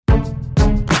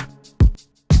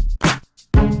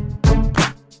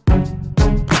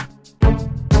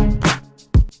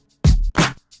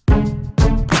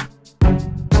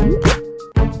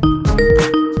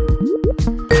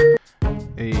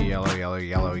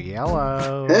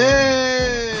Yellow.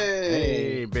 Hey!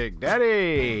 Hey, Big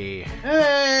Daddy.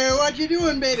 Hey, what you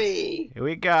doing, baby?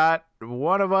 We got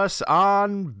one of us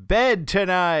on bed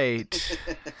tonight.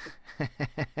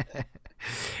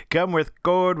 Come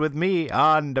record with me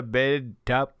on the bed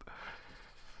top.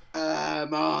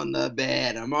 I'm on the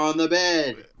bed. I'm on the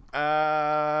bed.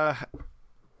 I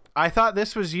thought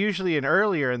this was usually an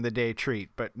earlier in the day treat,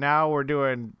 but now we're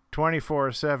doing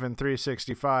 24/7,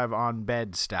 365 on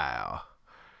bed style.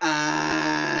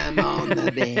 I'm on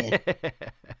the bed.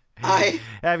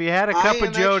 Have you had a cup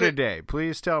of Joe actually, today?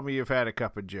 Please tell me you've had a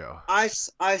cup of Joe. I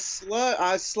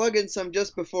slug in some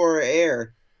just before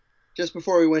air, just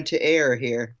before we went to air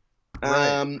here.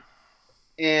 Right.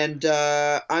 And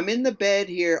I'm in the bed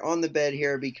here, on the bed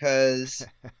here because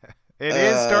It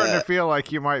is starting to feel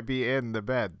like you might be in the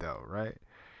bed, though, right?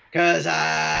 Because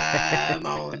I'm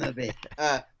on the bed.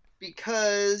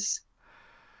 Because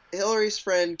Hillary's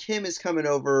friend Kim is coming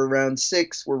over around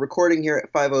 6. We're recording here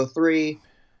at 5:03.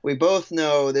 We both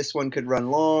know this one could run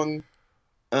long.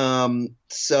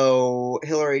 So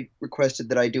Hillary requested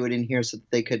that I do it in here so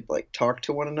that they could like talk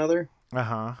to one another.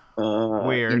 Uh-huh.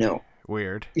 Weird. You know.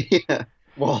 Weird. Yeah.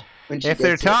 Well, when if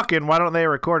they're talking, why don't they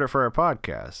record it for a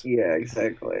podcast? Yeah,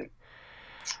 exactly.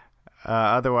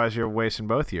 Otherwise, you're wasting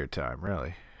both your time,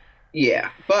 really. Yeah,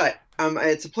 but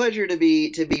it's a pleasure to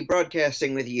be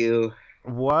broadcasting with you.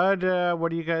 What are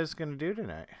you guys gonna do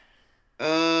tonight?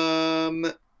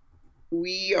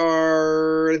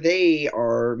 They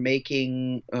are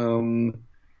making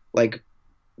like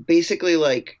basically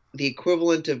like the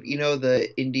equivalent of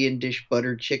the Indian dish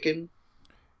butter chicken.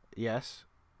 Yes.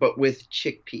 But with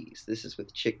chickpeas. This is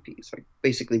with chickpeas, like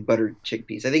basically buttered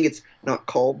chickpeas. I think it's not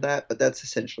called that, but that's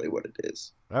essentially what it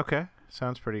is. Okay,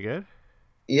 sounds pretty good.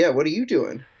 Yeah, what are you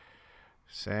doing?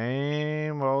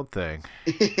 Same old thing.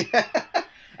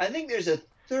 I think there's a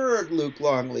third Luke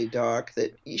Longley doc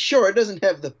that, sure, it doesn't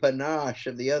have the panache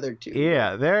of the other two.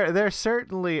 Yeah, there's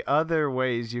certainly other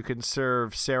ways you can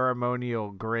serve ceremonial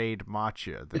grade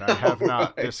matcha that I have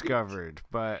not discovered,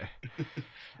 but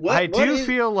I do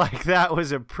feel like that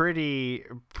was a pretty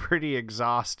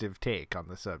exhaustive take on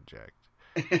the subject.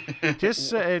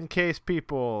 Just in case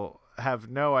people have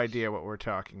no idea what we're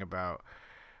talking about,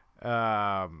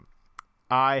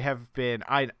 I have been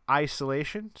in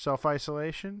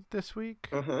self-isolation this week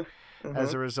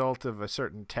as a result of a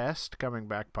certain test coming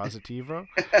back positivo.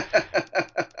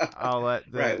 I'll let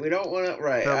we don't want to.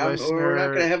 we're not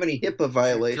going to have any HIPAA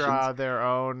violations. Draw their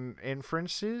own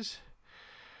inferences.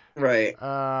 Right.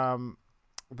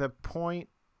 The point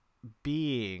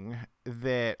being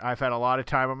that I've had a lot of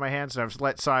time on my hands, and I've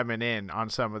let Simon in on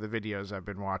some of the videos I've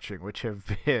been watching, which have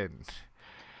been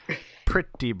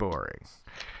pretty boring.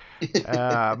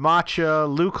 Matcha,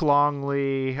 Luke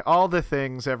Longley, all the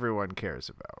things everyone cares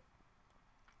about.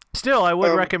 Still, I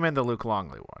would recommend the Luke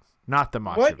Longley one, not the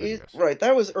matcha videos. Right,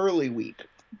 that was early week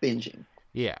binging.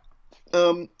 Yeah.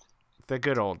 The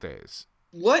good old days.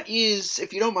 What is,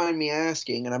 if you don't mind me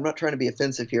asking, and I'm not trying to be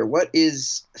offensive here, what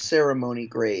is ceremony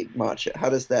grade matcha? How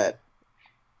does that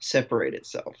separate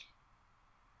itself?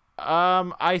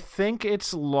 I think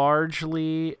it's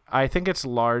largely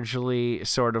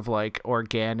sort of like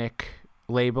organic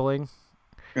labeling.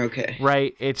 Okay.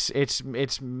 Right? It's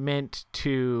meant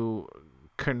to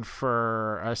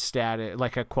confer a status,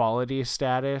 like a quality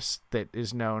status that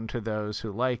is known to those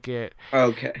who like it.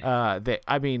 Okay.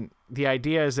 The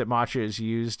idea is that matcha is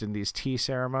used in these tea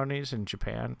ceremonies in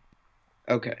Japan.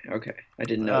 Okay. I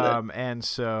didn't know that. And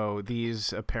so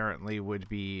these apparently would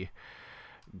be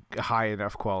high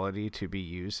enough quality to be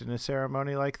used in a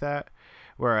ceremony like that,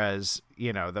 whereas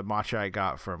the matcha I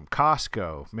got from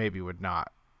Costco maybe would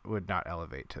not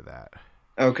elevate to that.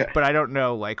 Okay. But I don't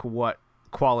know like what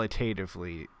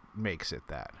qualitatively makes it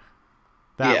that.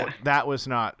 That was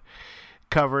not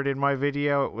covered in my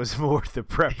video. It was more the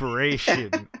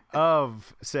preparation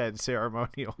of said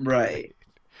ceremonial right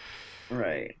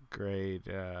grade.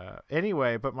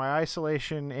 Anyway, but my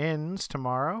isolation ends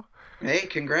tomorrow. Hey,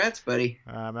 congrats, buddy.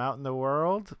 I'm out in the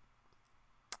world,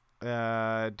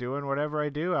 doing whatever I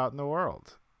do out in the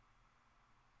world.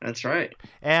 That's right.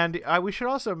 And we should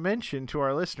also mention to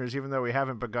our listeners, even though we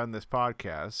haven't begun this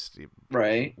podcast,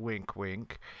 right? Wink,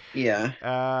 wink.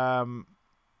 Yeah.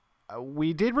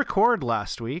 We did record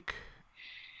last week.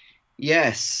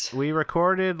 Yes. We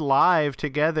recorded live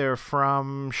together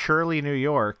from Shirley, New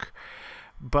York,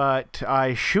 but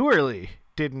I surely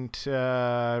didn't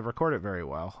record it very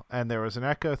well, and there was an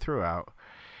echo throughout.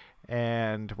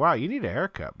 And wow, you need a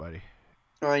haircut, buddy.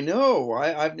 I know.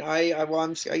 I'm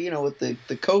with the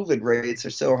COVID rates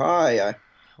are so high.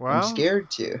 Well, I'm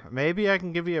scared to. Maybe I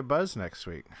can give you a buzz next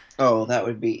week. Oh, that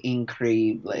would be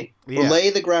incredible. Yeah. We'll lay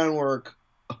the groundwork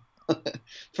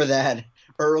for that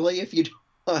early, if you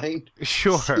don't mind.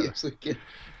 Sure. See if we can...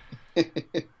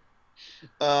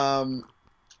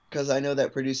 because I know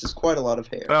that produces quite a lot of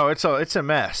hair. Oh, it's a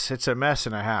mess. It's a mess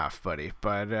and a half, buddy.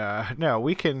 But no,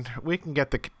 we can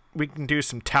do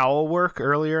some towel work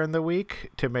earlier in the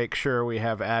week to make sure we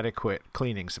have adequate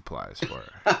cleaning supplies for it.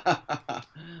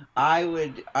 I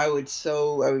would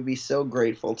be so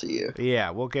grateful to you. Yeah,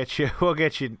 we'll get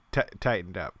you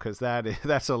tightened up, because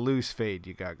that's a loose fade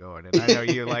you got going, and I know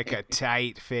you like a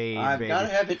tight fade. I've got to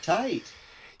have it tight.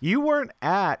 You weren't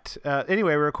at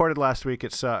anyway. We recorded last week.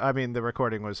 The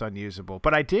recording was unusable,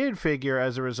 but I did figure,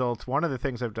 as a result, one of the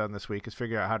things I've done this week is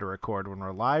figure out how to record when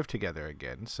we're live together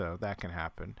again. So that can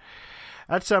happen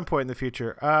at some point in the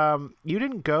future. You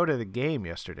didn't go to the game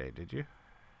yesterday, did you?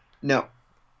 No,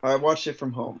 I watched it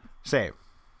from home. Same.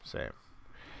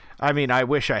 I mean, I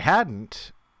wish I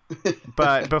hadn't.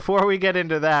 But before we get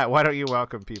into that, why don't you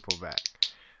welcome people back?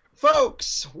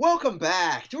 Folks, welcome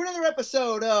back to another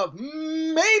episode of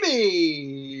Maybe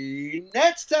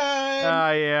Next Time.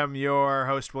 I am your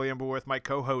host, William, but with my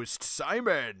co-host,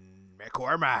 Simon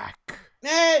McCormack.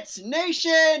 Nets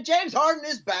Nation, James Harden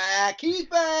is back. He's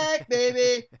back,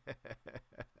 baby.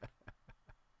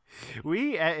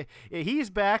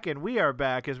 He's back, and we are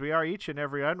back, as we are each and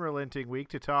every unrelenting week,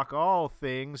 to talk all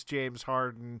things James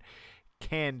Harden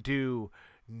can do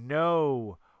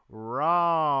no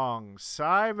wrong.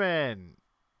 Simon,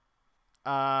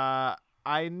 I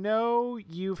know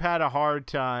you've had a hard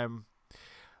time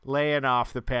laying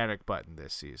off the panic button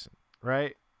this season,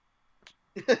 right?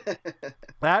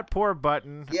 That poor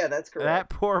button. Yeah, that's correct. That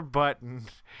poor button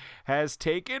has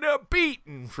taken a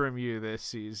beating from you this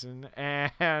season,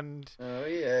 and oh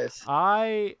yes,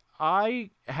 I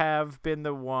have been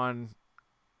the one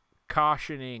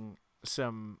cautioning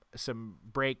some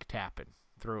brake tapping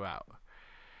throughout.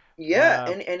 Yeah,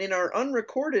 and in our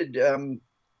unrecorded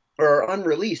or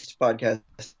unreleased podcast,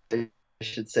 I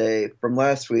should say, from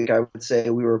last week, I would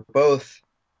say we were both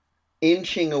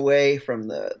inching away from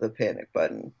the panic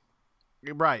button.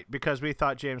 Right, because we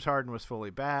thought James Harden was fully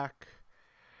back.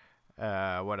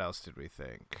 What else did we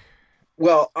think?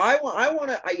 Well, I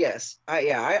want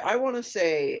to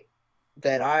say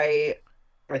that I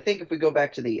think if we go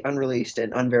back to the unreleased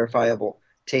and unverifiable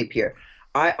tape here,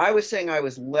 I was saying I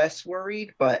was less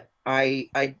worried, but I'm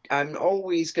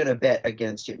always going to bet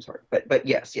against James Harden. But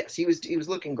yes, he was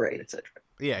looking great, etc.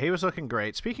 Yeah, he was looking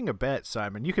great. Speaking of bets,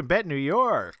 Simon, you can bet New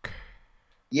York.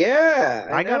 Yeah,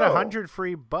 I got $100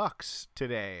 free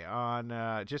today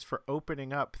on just for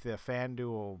opening up the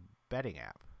FanDuel betting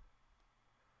app.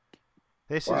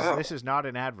 This is not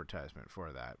an advertisement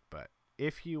for that, but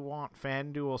if you want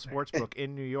FanDuel Sportsbook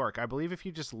in New York, I believe if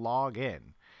you just log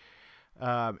in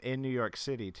New York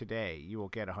City today, you will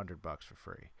get $100 for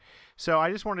free. So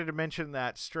I just wanted to mention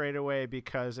that straight away,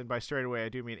 because, and by straight away I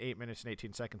do mean 8 minutes and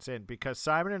 18 seconds in, because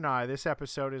Simon and I, this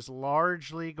episode is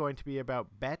largely going to be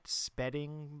about bets,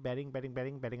 betting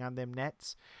on them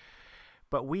nets.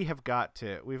 But we've got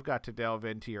to delve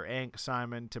into your angst,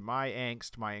 Simon, to my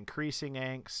angst, my increasing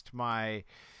angst,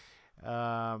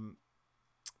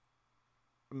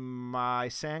 my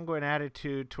sanguine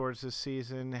attitude towards this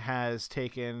season has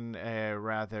taken a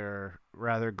rather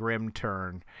grim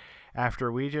turn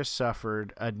after we just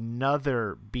suffered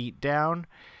another beatdown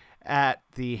at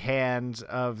the hands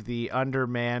of the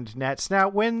undermanned Nets. Now,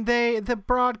 when the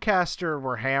broadcaster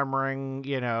were hammering,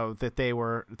 that they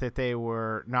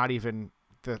were not even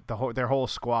their whole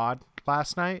squad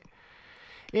last night.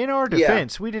 In our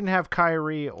defense, we didn't have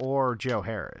Kyrie or Joe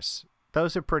Harris.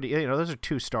 Those are those are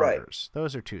two starters. Right.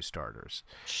 Those are two starters.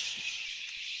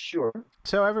 Sure.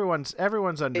 So everyone's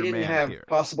undermanned here. They didn't have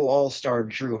possible all-star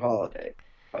Drew Holiday,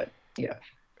 but yeah.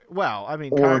 Well, I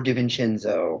mean, or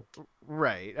DiVincenzo.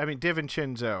 Right. I mean,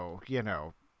 DiVincenzo,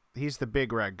 he's the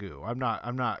big ragu. I'm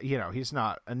not, he's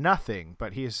not a nothing,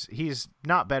 but he's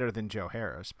not better than Joe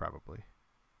Harris, probably.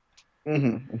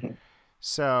 Mm-hmm, mm-hmm.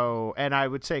 So, and I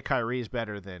would say Kyrie's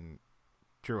better than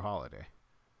Drew Holiday.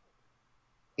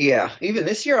 Yeah, even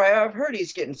this year, I've heard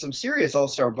he's getting some serious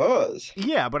all-star buzz.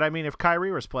 Yeah, but I mean, if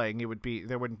Kyrie was playing,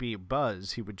 there wouldn't be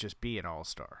buzz. He would just be an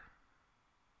all-star.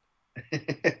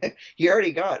 He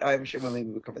already got. I'm sure. Well, maybe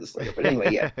we'll cover this later. But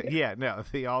anyway, yeah. Yeah, no,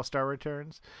 the all-star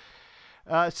returns.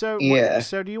 So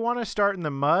do you want to start in the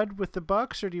mud with the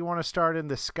Bucks, or do you want to start in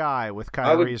the sky with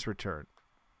Kyrie's return?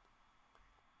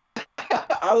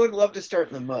 I would love to start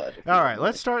in the mud. All right,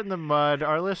 let's start in the mud.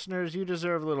 Our listeners, you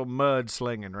deserve a little mud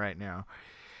slinging right now.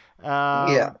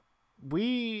 Yeah.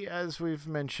 We, as we've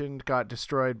mentioned, got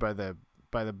destroyed by the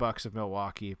by the Bucks of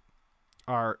Milwaukee,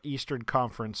 our Eastern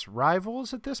Conference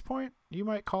rivals at this point, you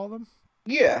might call them.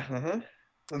 Yeah,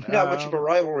 not much of a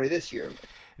rivalry this year.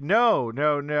 No.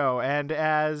 And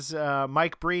as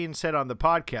Mike Breen said on the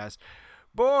podcast,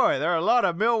 boy, there are a lot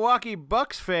of Milwaukee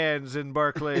Bucks fans in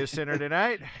Barclays Center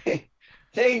tonight.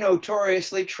 They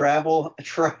notoriously travel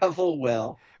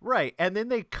well. Right, and then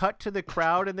they cut to the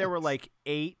crowd, and there were like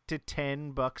 8 to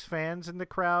 10 Bucks fans in the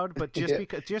crowd, but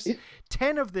just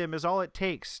 10 of them is all it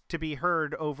takes to be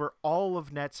heard over all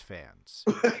of Nets fans.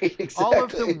 Right, exactly. All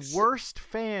of the worst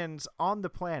fans on the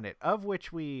planet, of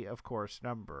which we, of course,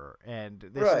 number.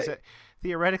 And this is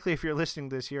theoretically, if you're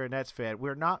listening to this, you're a Nets fan.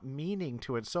 We're not meaning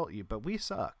to insult you, but we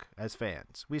suck as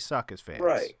fans. We suck as fans.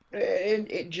 Right, and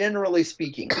generally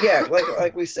speaking, yeah,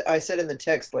 I said in the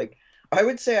text, like, I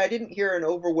would say I didn't hear an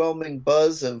overwhelming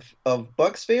buzz of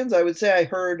Bucks fans. I would say I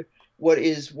heard what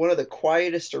is one of the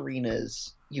quietest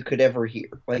arenas you could ever hear.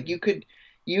 Like you could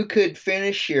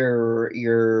finish your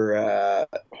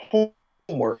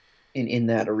homework in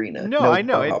that arena. No, I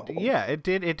know. It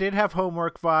did have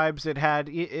homework vibes.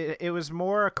 It was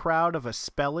more a crowd of a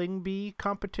spelling bee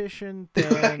competition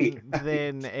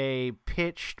than a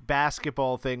pitched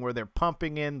basketball thing where they're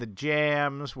pumping in the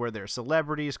jams, where there's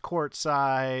celebrities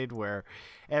courtside, where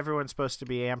everyone's supposed to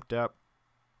be amped up.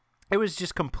 It was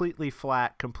just completely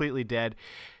flat, completely dead.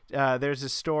 There's a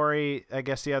story, I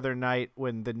guess, the other night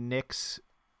when the Knicks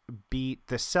beat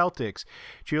the Celtics.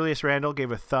 Julius Randle gave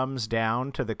a thumbs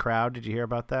down to the crowd. Did you hear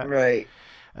about that? Right.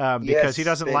 Because he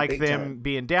doesn't like them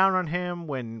being down on him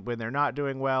when they're not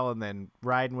doing well and then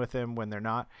riding with him when they're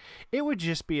not. It would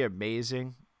just be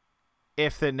amazing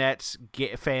if the Nets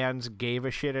fans gave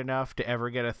a shit enough to ever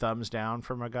get a thumbs down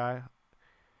from a guy.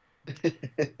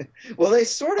 Well, they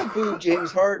sort of booed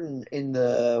James Harden in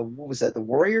the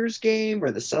Warriors game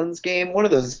or the Suns game? One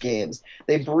of those games.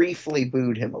 They briefly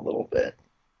booed him a little bit.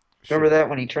 Remember that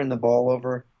when he turned the ball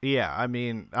over? Yeah, I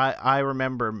mean, I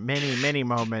remember many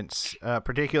moments,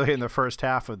 particularly in the first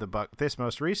half of this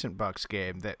most recent Bucks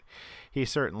game, that he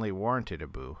certainly warranted a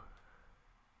boo.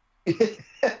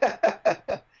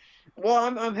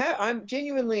 Well, I'm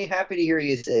genuinely happy to hear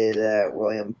you say that,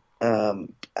 William.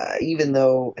 Even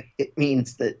though it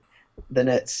means that the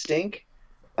Nets stink,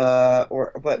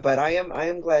 but I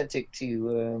am glad to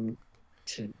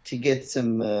get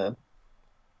some.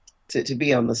 To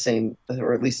be on the same,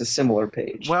 or at least a similar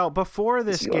page. Well, before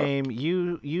this game,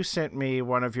 you sent me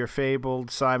one of your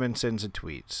fabled Simon Sends a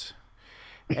tweets.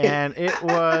 And it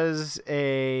was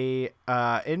a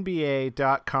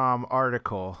NBA.com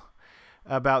article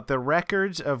about the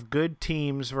records of good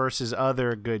teams versus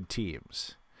other good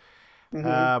teams.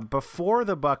 Mm-hmm. Before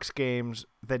the Bucks games,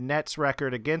 the Nets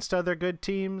record against other good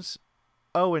teams,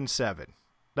 0-7.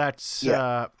 That's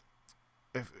a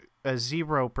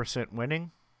 0%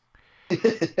 winning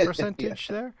percentage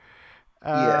there.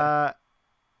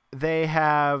 They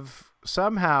have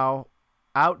somehow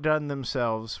outdone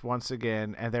themselves once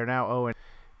again, and they're now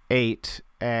 0-8,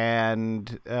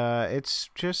 and it's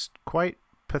just quite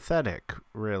pathetic,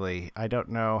 really. I don't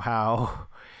know how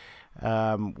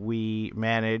we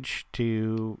managed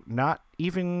to not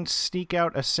even sneak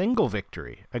out a single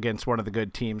victory against one of the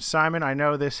good teams. Simon, I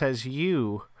know this has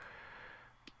you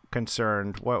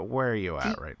concerned. Where are you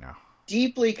at right now?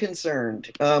 Deeply concerned.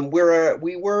 When we were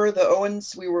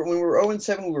 0-7, we were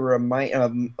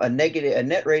a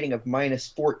net rating of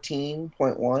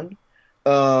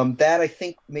 -14.1. That I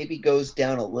think maybe goes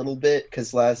down a little bit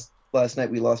because last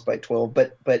night we lost by 12.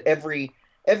 But every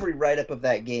write up of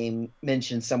that game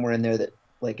mentioned somewhere in there that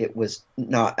like it was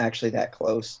not actually that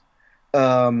close.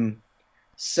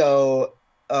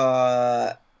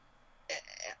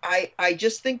 I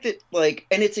just think that, like,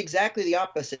 and it's exactly the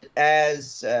opposite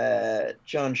as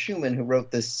John Schumann, who wrote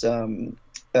this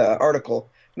article,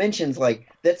 mentions. Like,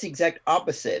 that's the exact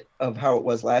opposite of how it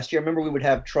was last year. I remember we would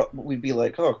have we'd be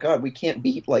like, oh God, we can't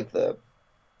beat like the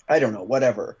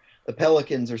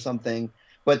Pelicans or something.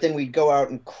 But then we'd go out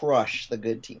and crush the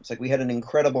good teams. Like, we had an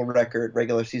incredible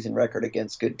regular season record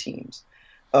against good teams.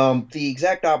 The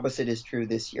exact opposite is true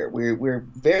this year. We're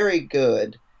very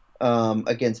good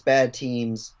against bad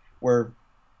teams. We're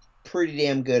pretty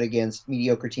damn good against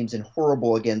mediocre teams and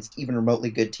horrible against even remotely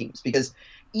good teams. Because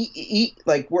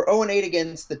like we're 0-8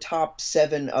 against the top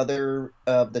 7 other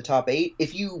of the top 8.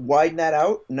 If you widen that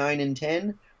out,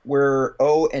 9-10, we're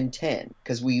 0-10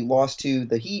 because we lost to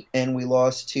the Heat and we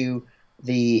lost to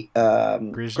the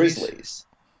Grizzlies.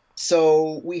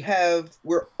 So we're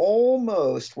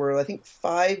I think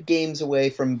 5 games away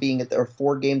from being or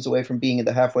 4 games away from being at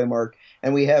the halfway mark,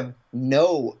 and we have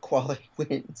no quality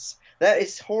wins. That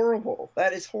is horrible.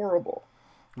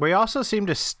 We also seem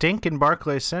to stink in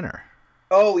Barclays Center.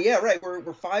 Oh yeah, right.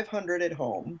 We're 500 at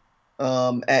home,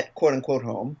 at quote unquote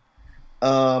home.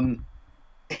 And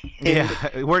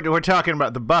Yeah, we're talking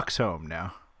about the Bucks home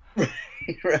now.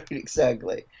 right,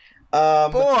 exactly.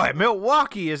 Boy,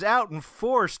 Milwaukee is out in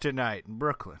force tonight in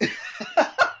Brooklyn.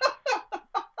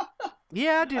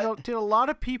 Yeah, did a lot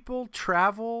of people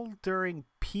travel during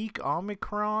peak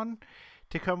Omicron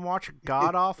to come watch a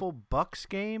god awful Bucks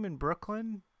game in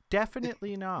Brooklyn?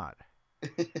 Definitely not.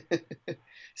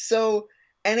 So,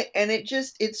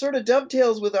 it sort of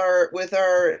dovetails with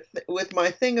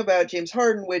my thing about James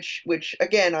Harden, which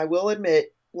again I will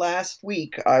admit last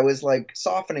week I was like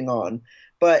softening on,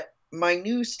 but my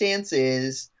new stance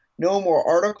is no more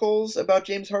articles about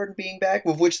James Harden being back,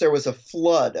 of which there was a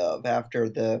flood of after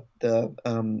the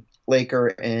Laker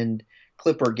and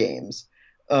Clipper games.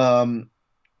 Um,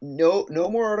 no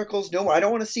more articles. No more. I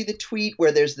don't want to see the tweet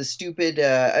where there's the stupid.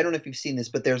 I don't know if you've seen this,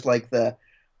 but there's like a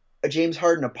James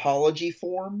Harden apology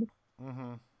form,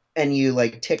 Mm-hmm. and you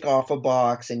like tick off a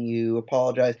box and you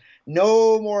apologize.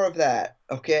 No more of that,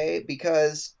 okay?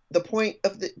 Because the point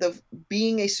of the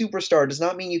being a superstar does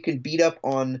not mean you can beat up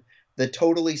on the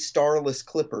totally starless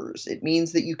Clippers. It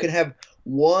means that you can have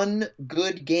one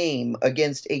good game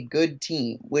against a good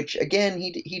team, which again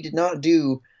he did not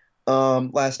do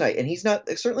last night, and he's not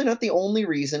certainly not the only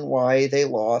reason why they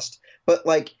lost. But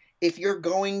like, if you're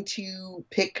going to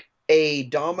pick a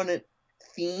dominant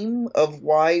theme of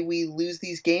why we lose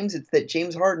these games, it's that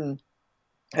James Harden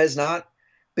has not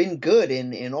been good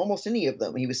in almost any of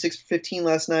them. He was 6 for 15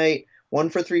 last night, 1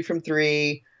 for 3 from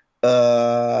three,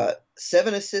 7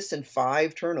 assists and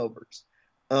 5 turnovers,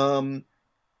 and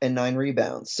 9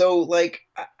 rebounds. So like,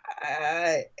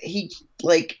 he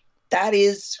like that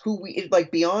is who we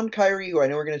like beyond Kyrie, who I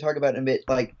know we're going to talk about in a bit.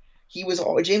 Like,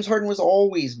 James Harden was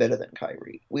always better than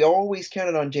Kyrie. We always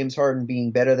counted on James Harden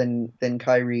being better than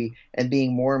Kyrie and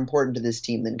being more important to this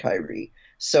team than Kyrie.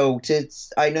 So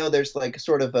I know there's like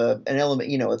sort of an element,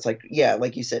 it's like, yeah,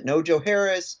 like you said, no Joe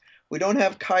Harris. We don't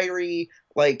have Kyrie.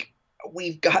 Like,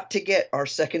 we've got to get our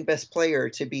second best player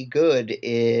to be good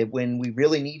when we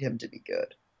really need him to be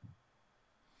good.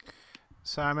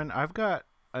 Simon, I've got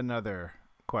another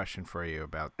question for you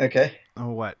about Okay.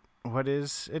 what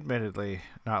is admittedly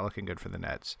not looking good for the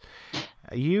Nets.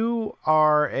 You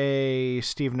are a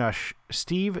Steve Nash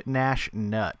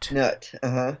nut.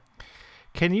 Uh-huh.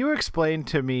 Can you explain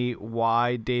to me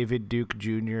why David Duke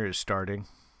Jr. is starting?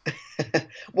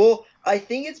 Well, I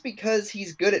think it's because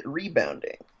he's good at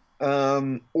rebounding.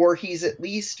 Or he's at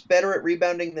least better at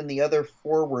rebounding than the other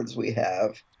forwards we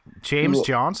have. James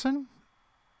Johnson?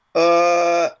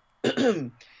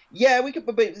 Yeah, we could,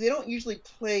 but they don't usually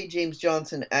play James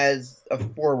Johnson as a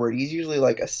forward. He's usually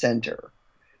like a center.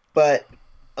 But,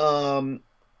 I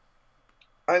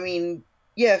mean,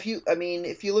 yeah, if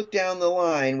you look down the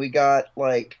line, we got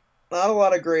like not a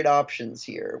lot of great options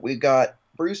here. We've got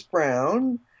Bruce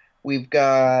Brown, we've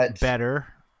got better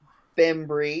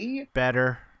Bembry,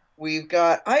 better. We've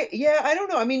got I don't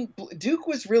know. I mean, Duke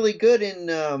was really good in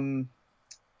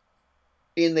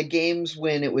the games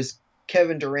when it was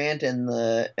Kevin Durant and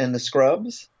the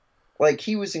Scrubs. Like,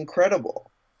 he was incredible.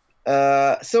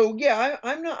 So yeah,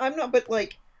 I'm not, but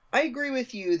like, I agree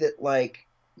with you that like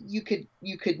you could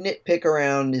nitpick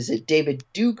around. Is it David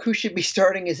Duke who should be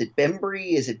starting? Is it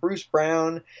Bembry? Is it Bruce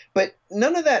Brown? But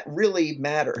none of that really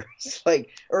matters. Like,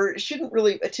 or it shouldn't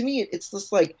really. To me, it's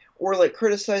just like, or like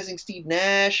criticizing Steve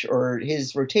Nash or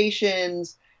his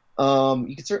rotations.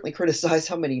 You can certainly criticize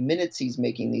how many minutes he's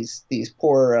making these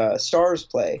poor stars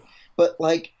play, but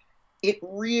like, it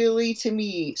really, to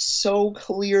me, so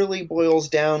clearly boils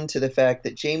down to the fact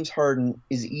that James Harden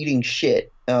is eating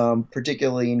shit,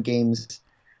 particularly in games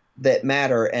that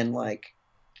matter. And like,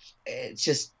 it's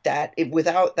just that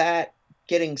without that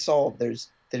getting solved,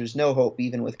 there's no hope,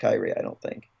 even with Kyrie, I don't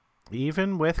think.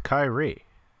 Even with Kyrie?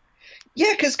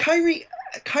 Yeah, because Kyrie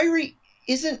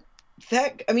isn't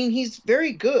that. I mean, he's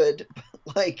very good.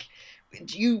 But like,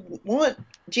 you want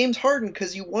James Harden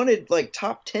because you wanted like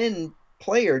top 10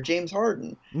 player James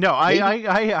Harden. No, I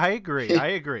agree. I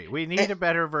agree. We need a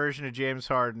better version of James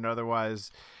Harden.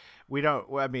 Otherwise, we don't.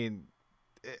 I mean,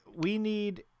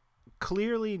 we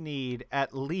clearly need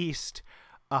at least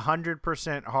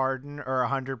 100% Harden or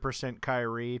 100%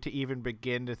 Kyrie to even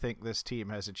begin to think this team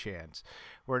has a chance.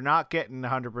 We're not getting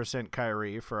 100%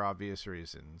 Kyrie for obvious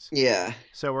reasons. Yeah.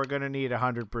 So we're going to need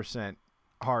 100%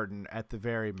 Harden at the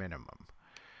very minimum.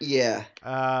 Yeah.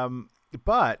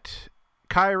 But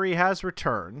Kyrie has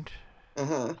returned.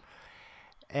 Uh-huh.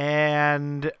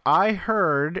 And I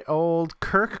heard old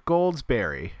Kirk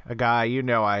Goldsberry, a guy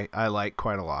I like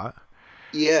quite a lot.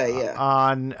 Yeah, yeah.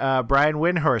 On Brian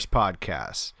Windhorst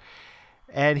podcast.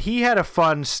 And he had a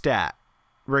fun stat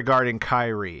regarding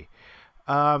Kyrie.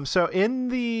 So in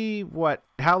the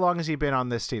how long has he been on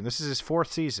this team? This is his 4th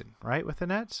season, right, with the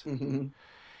Nets? Mm-hmm.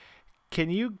 Can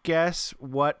you guess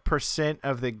what %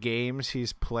 of the games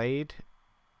he's played?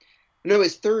 No,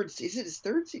 his third. Is it his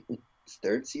third season? His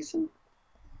third season?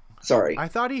 Sorry, I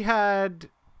thought he had.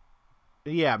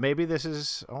 Yeah, maybe this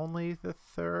is only the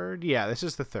 3rd. Yeah, this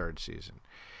is the 3rd season.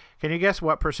 Can you guess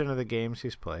what % of the games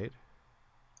he's played?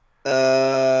 40.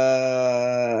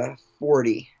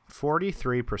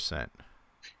 43%.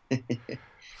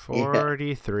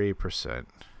 43%.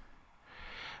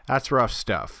 That's rough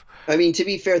stuff. I mean, to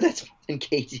be fair, that's more than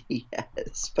KD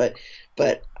has, but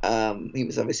he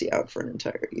was obviously out for an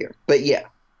entire year. But yeah.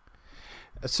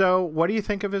 So, what do you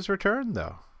think of his return,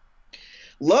 though?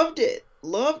 Loved it.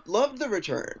 Loved the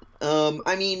return.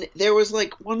 I mean, there was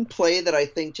like one play that I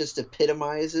think just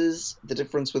epitomizes the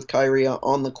difference with Kyrie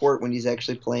on the court when he's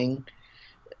actually playing.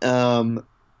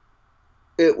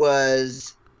 It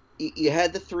was you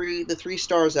had the three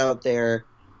stars out there,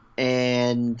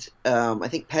 and I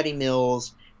think Patty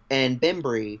Mills and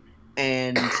Bembry,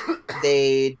 and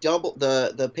they doubled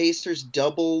the Pacers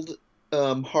doubled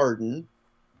Harden,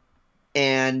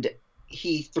 and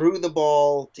he threw the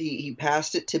ball. He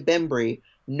passed it to Bembry.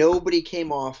 Nobody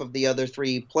came off of the other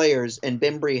 3 players, and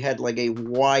Bembry had like a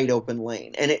wide open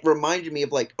lane. And it reminded me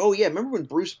of like, oh yeah, remember when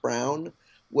Bruce Brown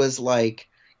was like,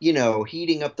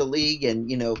 heating up the league, and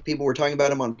people were talking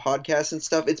about him on podcasts and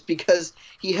stuff. It's because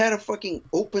he had a fucking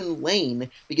open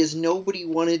lane because nobody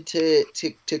wanted to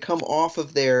come off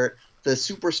of the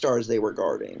superstars they were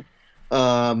guarding.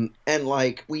 And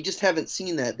like we just haven't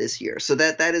seen that this year. So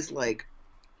that is like.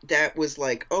 That was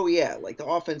like, oh yeah, like the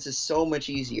offense is so much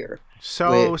easier.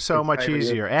 So much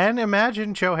easier. And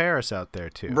imagine Joe Harris out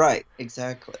there too. Right,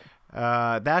 exactly.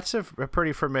 That's a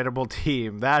pretty formidable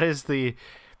team. That is the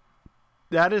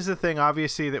thing,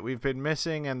 obviously, that we've been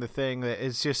missing, and the thing that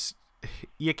is just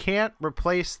you can't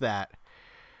replace that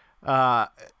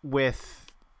with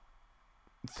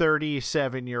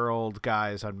 37-year-old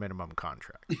guys on minimum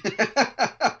contract.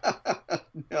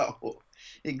 No,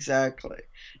 exactly.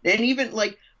 And even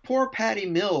like poor Patty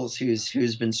Mills,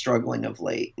 who's been struggling of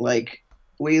late. Like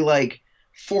we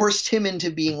forced him into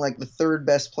being like the 3rd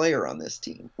best player on this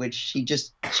team, which he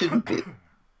just shouldn't be.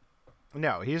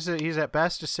 No, he's at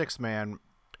best a 6th man,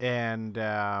 and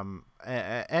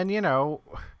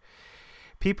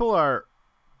people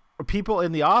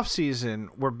in the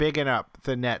offseason were bigging up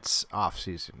the Nets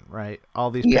offseason, right?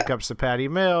 All these pickups, the Patty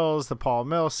Mills, the Paul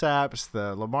Millsaps,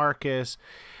 the LaMarcus.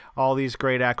 All these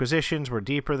great acquisitions were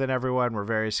deeper than everyone, were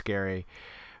very scary.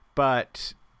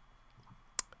 But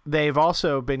they've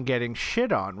also been getting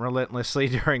shit on relentlessly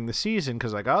during the season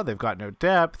because, like, oh, they've got no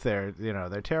depth. They're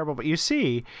terrible. But you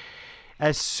see,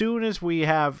 as soon as we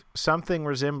have something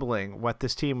resembling what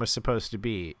this team was supposed to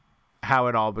be, how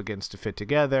it all begins to fit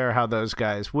together, how those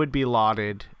guys would be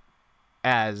lauded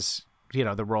as,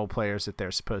 the role players that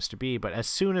they're supposed to be. But as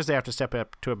soon as they have to step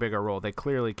up to a bigger role, they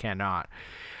clearly cannot.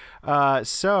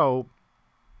 So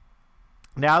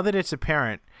now that it's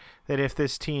apparent that if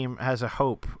this team has a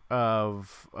hope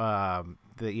of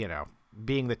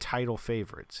being the title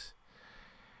favorites,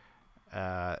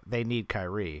 they need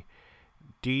Kyrie.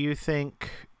 Do you think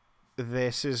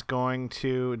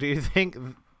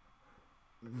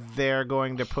they're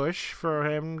going to push for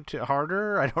him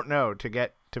harder? I don't know, to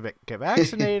get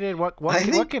vaccinated. What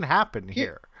can happen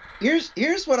here?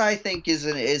 Here's what I think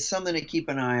is something to keep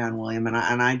an eye on, William, and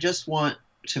I just want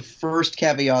to first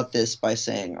caveat this by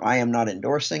saying I am not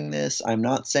endorsing this. I'm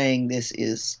not saying this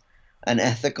is an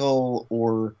ethical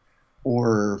or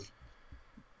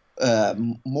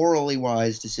morally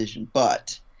wise decision,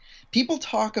 but people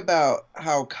talk about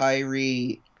how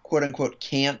Kyrie, quote unquote,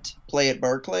 can't play at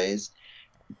Barclays.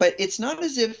 But it's not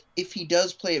as if he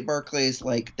does play at Barclays,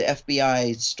 like the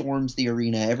FBI storms the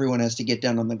arena, everyone has to get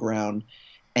down on the ground,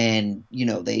 and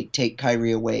they take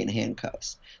Kyrie away in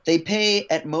handcuffs. They pay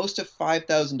at most a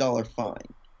 $5,000 fine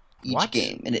each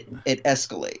game, and it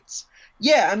escalates.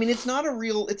 Yeah, I mean it's not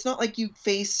like you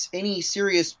face any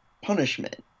serious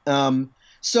punishment.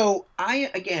 So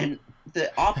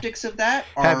the optics of that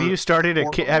are Have you started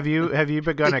have you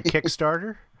begun a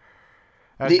Kickstarter?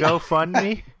 A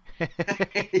GoFundMe?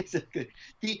 Exactly.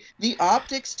 The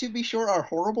optics, to be sure, are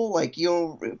horrible. Like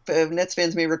Nets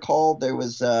fans may recall, there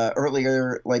was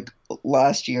earlier, like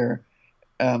last year,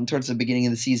 towards the beginning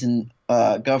of the season,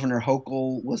 Governor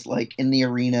Hochul was like in the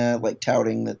arena, like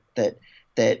touting that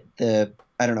the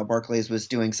I don't know, Barclays was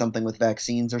doing something with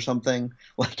vaccines or something.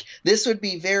 Like, this would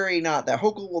be very not that.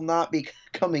 Hochul will not be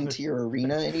coming to your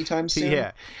arena anytime soon.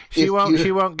 Yeah, she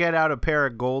won't get out a pair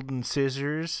of golden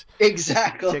scissors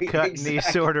exactly to cut any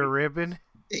sort of ribbon.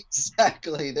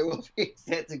 Exactly, there will be.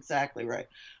 That's exactly right.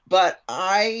 But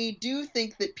I do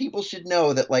think that people should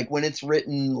know that, like, when it's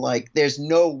written, like, there's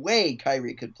no way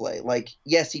Kyrie could play. Like,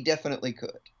 yes, he definitely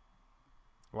could.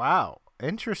 Wow.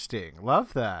 Interesting.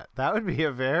 Love that. That would be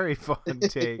a very fun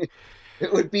take.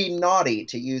 It would be naughty,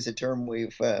 to use a term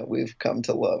we've come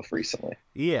to love recently.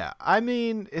 Yeah. I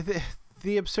mean,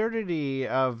 the absurdity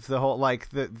of the whole, like,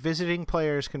 the visiting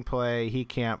players can play, he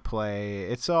can't play.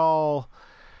 It's all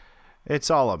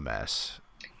a mess.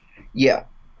 Yeah.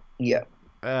 Yeah.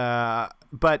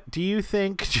 But do you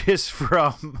think, just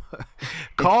from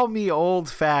call me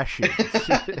old-fashioned,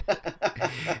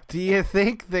 do you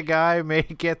think the guy may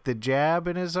get the jab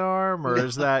in his arm, or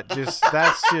is that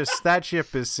that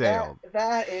ship has sailed?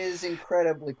 That is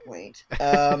incredibly quaint.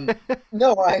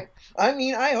 No, I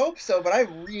mean, I hope so, but I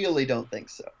really don't think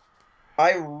so.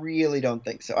 I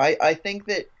think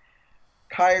that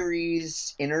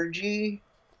Kyrie's energy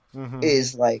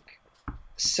is, like,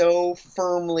 so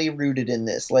firmly rooted in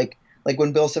this. Like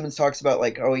when Bill Simmons talks about,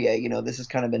 like, oh yeah, you know, this has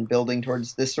kind of been building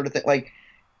towards this sort of thing. Like,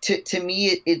 to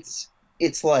me, it's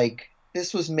like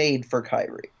this was made for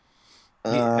Kyrie.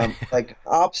 Like,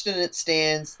 obstinate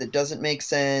stance that doesn't make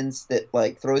sense, that,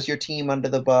 like, throws your team under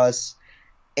the bus,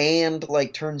 and,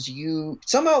 like, turns you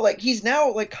somehow, like, he's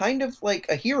now, like, kind of like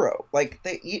a hero. Like,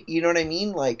 you know what I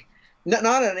mean? Like, not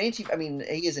an anti. I mean,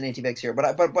 he is an anti-vax hero,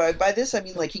 but by this I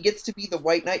mean, like, he gets to be the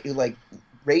white knight who, like,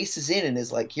 races in and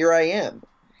is like, here I am.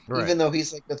 Right. Even though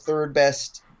he's, like, the third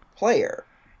best player.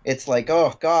 It's like,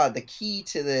 oh God, the key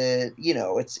to the, you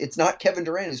know, it's not Kevin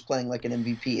Durant who's playing like an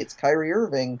MVP. It's Kyrie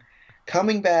Irving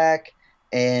coming back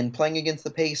and playing against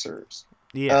the Pacers.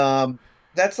 Yeah.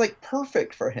 That's, like,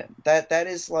 perfect for him. That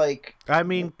is, like, I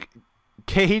mean,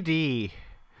 KD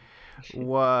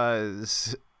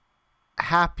was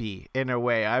happy in a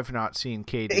way I've not seen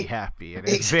KD happy in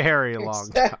a very long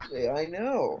time. Exactly. I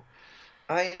know.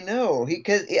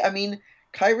 Because I mean,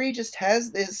 Kyrie just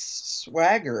has this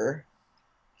swagger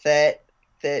that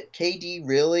KD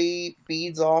really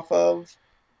feeds off of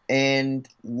and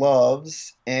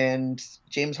loves, and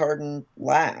James Harden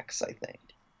lacks, I think.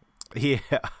 Yeah.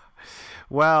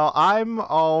 Well, I'm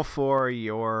all for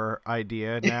your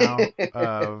idea now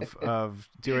of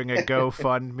doing a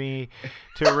GoFundMe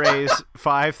to raise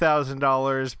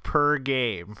 $5,000 per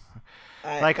game.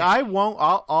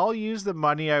 I'll use the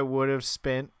money I would have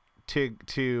spent to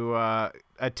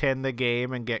attend the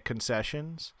game and get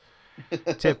concessions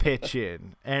to pitch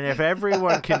in. And if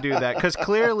everyone can do that, because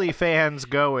clearly fans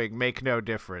going make no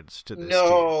difference to this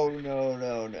team.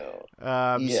 No.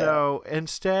 Yeah. So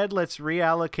instead, let's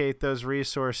reallocate those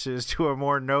resources to a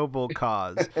more noble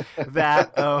cause,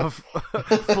 that of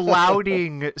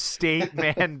flouting state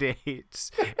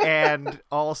mandates and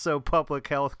also public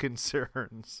health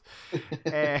concerns,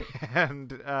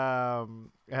 and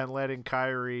letting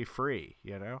Kyrie free,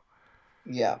 you know?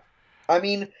 Yeah. I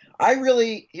mean, I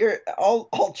really,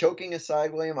 all joking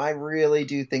aside, William, I really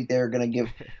do think they're going to give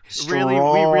strong we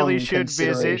really should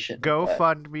visit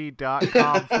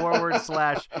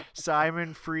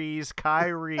GoFundMe.com/Simon Freeze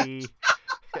Kyrie.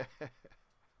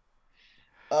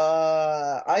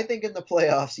 I think in the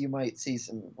playoffs you might see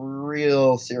some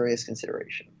real serious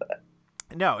consideration of that.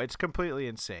 No, it's completely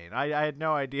insane. I had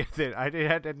no idea that I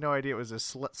had no idea it was a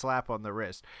slap on the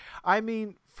wrist. I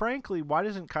mean, frankly, why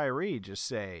doesn't Kyrie just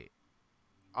say,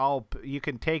 you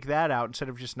can take that out instead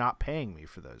of just not paying me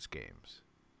for those games?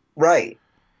 Right.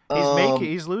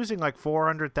 He's losing like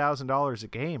 $400,000 a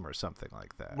game or something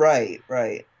like that. Right.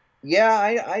 Yeah,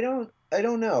 I don't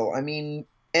know. I mean,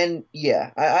 and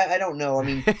yeah, I don't know. I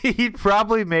mean, he'd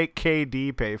probably make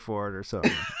KD pay for it or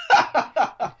something.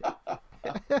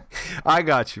 I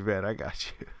got you, man. I got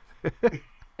you.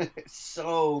 It's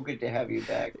so good to have you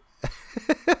back.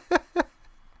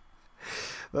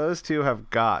 Those two have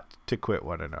got to quit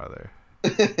one another.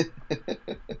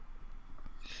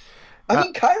 I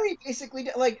mean, Kyrie basically,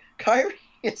 like, Kyrie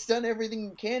has done everything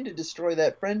he can to destroy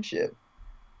that friendship.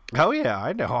 Oh yeah,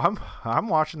 I know. I'm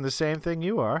watching the same thing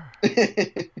you are.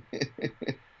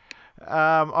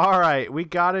 All right, we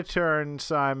got to turn,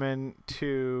 Simon,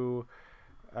 to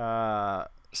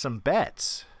some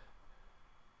bets.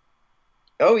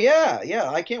 Oh, yeah.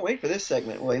 I can't wait for this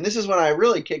segment, William. This is when I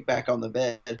really kick back on the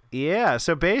bed. Yeah,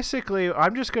 so basically,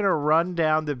 I'm just going to run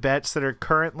down the bets that are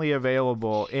currently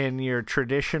available in your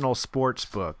traditional sports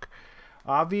book.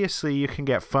 Obviously, you can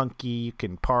get funky, you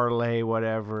can parlay,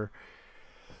 whatever.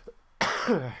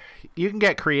 you can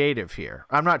get creative here.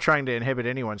 I'm not trying to inhibit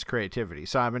anyone's creativity.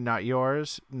 Simon, not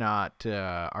yours, not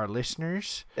our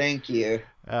listeners. Thank you.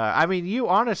 I mean, you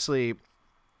honestly,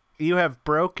 you have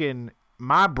broken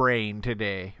my brain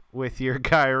today with your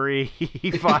Kyrie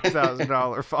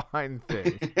 $5,000 fine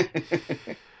thing.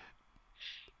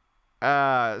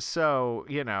 So,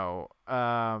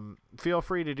 feel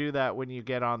free to do that when you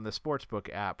get on the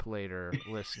Sportsbook app later,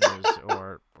 listeners,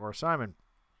 or Simon.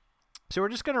 So we're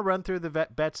just going to run through the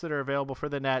bets that are available for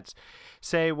the Nets,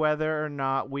 say whether or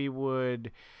not we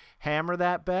would hammer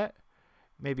that bet,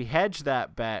 maybe hedge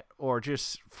that bet, or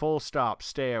just full stop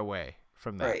stay away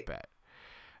from that bet.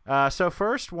 So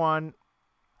first one,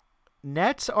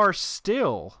 Nets are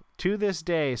still, to this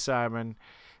day, Simon,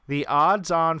 the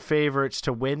odds-on favorites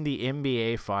to win the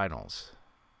NBA Finals.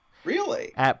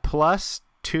 Really? At plus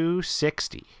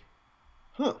 260.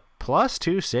 Huh. Plus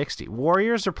 260.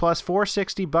 Warriors are plus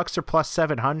 460. Bucks are plus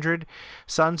 700.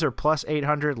 Suns are plus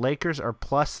 800. Lakers are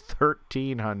plus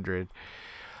 1,300.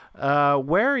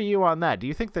 Where are you on that? Do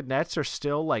you think the Nets are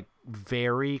still like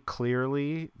very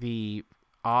clearly the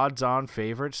odds-on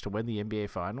favorites to win the NBA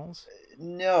Finals?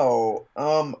 No.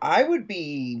 I would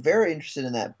be very interested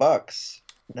in that Bucks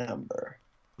number.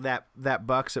 That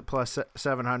Bucks at plus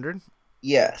 700?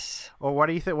 Yes. Or what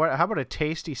do you think? How about a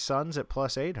tasty Suns at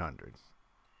plus 800?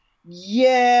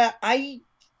 Yeah, I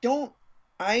don't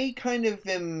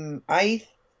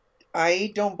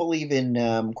believe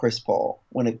in Chris Paul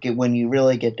when you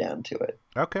really get down to it.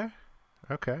 Okay.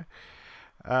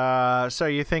 So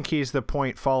you think he's the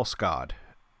point false god?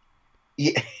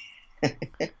 Yeah.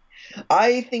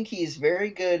 I think he's very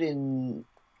good in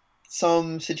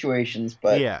some situations,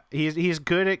 but yeah, he's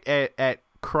good at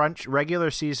regular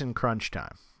season crunch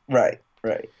time. Right.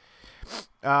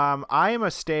 I am a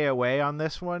stay away on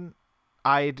this one.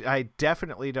 I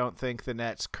definitely don't think the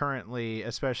Nets currently,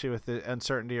 especially with the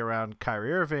uncertainty around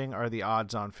Kyrie Irving, are the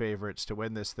odds-on favorites to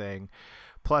win this thing.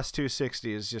 Plus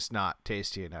 260 is just not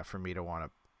tasty enough for me to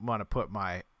want to put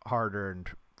my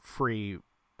hard-earned free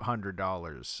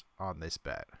 $100 on this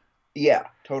bet. Yeah,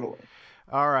 totally.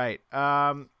 All right.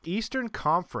 Eastern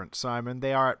Conference, Simon.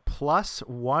 They are at plus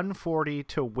 140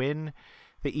 to win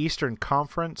the Eastern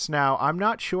Conference. Now, I'm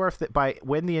not sure if by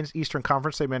win the Eastern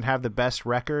Conference they meant have the best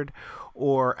record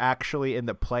or actually in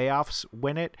the playoffs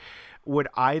win it. Would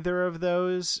either of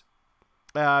those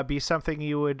be something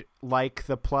you would like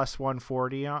the plus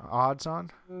 140 odds on?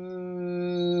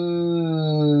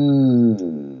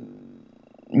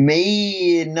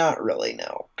 May not really,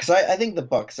 no. Because I think the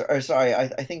Bucks are sorry, I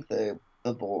think the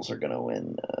Bulls are going to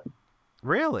win.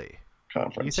 Really?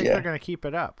 Conference. You think they're going to keep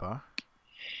it up, huh?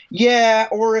 Yeah,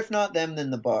 or if not them,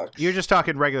 then the Bucks. You're just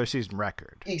talking regular season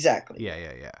record. Exactly.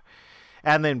 Yeah.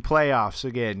 And then playoffs,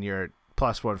 again, your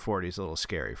plus 140 is a little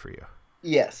scary for you.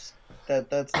 Yes.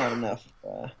 That's not enough.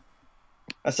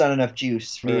 That's not enough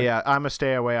juice. Yeah, I'm a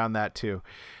stay away on that too.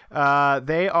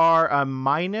 They are a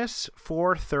minus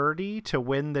 430 to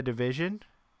win the division.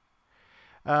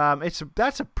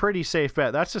 That's a pretty safe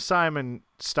bet. That's a Simon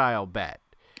style bet.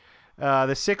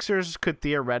 The Sixers could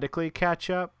theoretically catch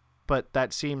up, but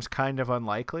that seems kind of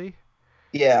unlikely.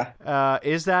 Yeah.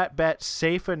 Is that bet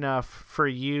safe enough for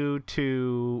you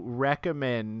to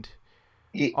recommend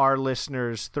our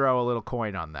listeners throw a little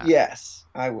coin on that? Yes,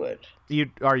 I would.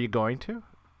 Are you going to?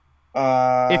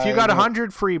 If you got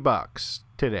 100 free bucks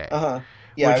today,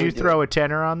 yeah, would you throw a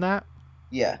tenner on that?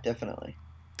 Yeah, definitely.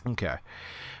 Okay.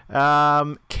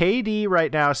 KD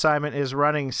right now, Simon, is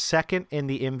running second in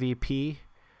the MVP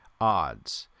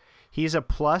odds. He's a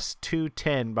plus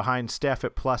 210 behind Steph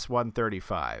at plus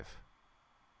 135.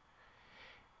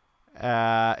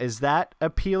 Is that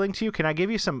appealing to you? Can I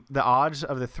give you the odds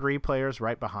of the three players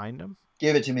right behind him?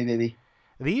 Give it to me, baby.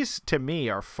 These, to me,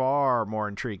 are far more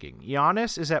intriguing.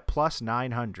 Giannis is at plus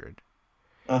 900.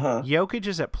 Jokic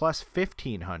is at plus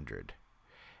 1,500.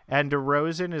 And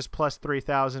DeRozan is plus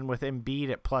 3,000 with Embiid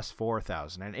at plus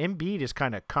 4,000. And Embiid is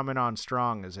kind of coming on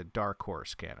strong as a dark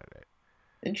horse candidate.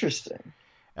 Interesting.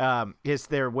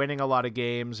 They're winning a lot of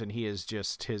games, and he is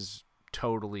just his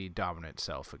totally dominant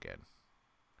self again.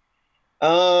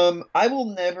 I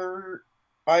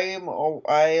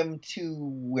am too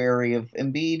wary of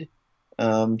Embiid,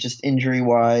 just injury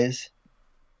wise.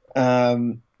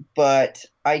 But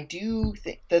I do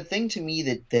think the thing to me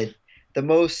that the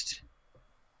most,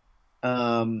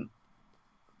 I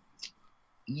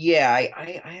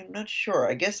am not sure.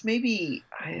 I guess maybe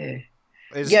I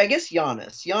guess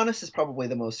Giannis. Giannis is probably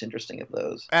the most interesting of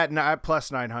those. At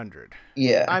plus 900.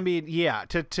 Yeah. I mean, yeah,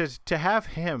 to have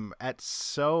him at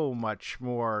so much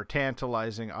more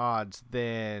tantalizing odds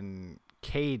than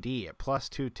KD at plus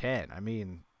 210. I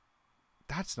mean,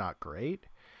 that's not great.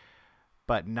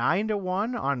 but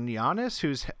 9-1 on Giannis,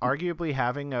 who's arguably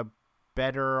having a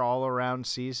better all-around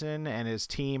season, and his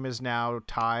team is now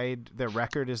tied. Their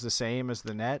record is the same as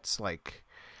the Nets. Like,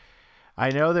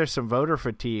 I know there's some voter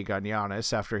fatigue on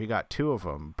Giannis after he got 2 of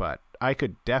them, but I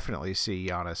could definitely see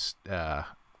Giannis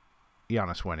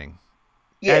winning.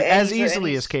 Yeah, as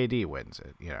easily as KD wins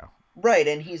it, you know. Right,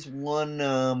 and he's won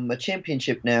a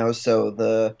championship now, so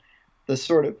the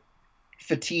sort of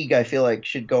fatigue, I feel like,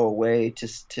 should go away to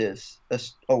a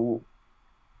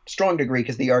strong degree,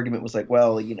 because the argument was like,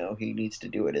 well, you know, he needs to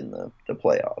do it in the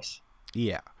playoffs.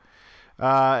 Yeah.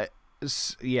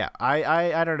 Yeah,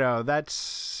 I don't know.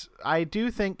 I do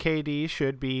think KD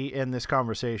should be in this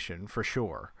conversation for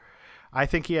sure. I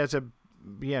think he has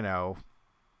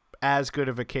as good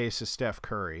of a case as Steph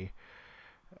Curry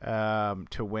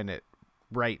to win it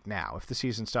right now, if the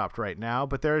season stopped right now.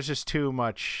 But there's just too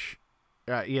much,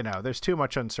 there's too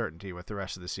much uncertainty with the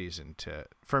rest of the season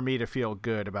for me to feel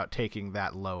good about taking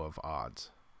that low of odds.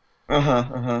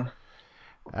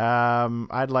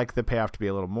 I'd like the payoff to be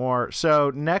a little more.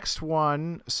 So next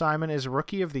one, Simon, is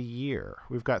Rookie of the Year.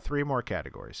 We've got 3 more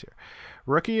categories here.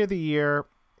 Rookie of the Year,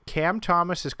 Cam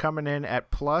Thomas is coming in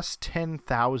at plus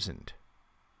 10,000.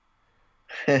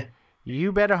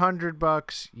 You bet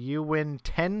 $100, you win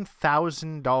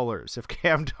 $10,000 if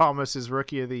Cam Thomas is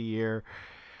Rookie of the Year.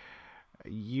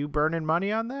 You burning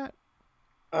money on that?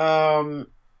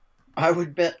 I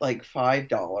would bet like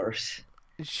 $5.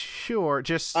 Sure,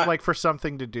 just like for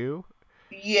something to do.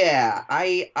 Yeah,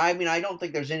 I mean, I don't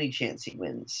think there's any chance he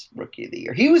wins Rookie of the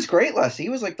Year. He was great he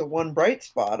was like the one bright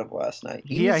spot of last night.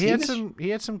 He had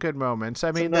some good moments.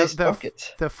 I mean, nice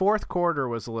the fourth quarter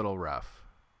was a little rough.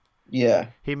 Yeah,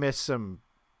 he missed some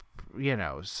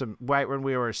right when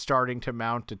we were starting to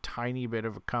mount a tiny bit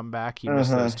of a comeback. He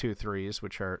missed those 2 threes,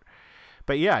 which hurt.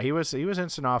 But yeah, he was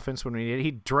instant offense when we needed.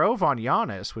 He drove on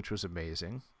Giannis, which was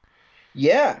amazing.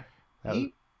 Yeah.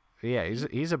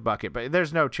 He's a bucket, but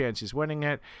there's no chance he's winning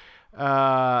it.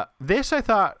 This, I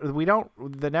thought,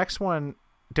 the next one,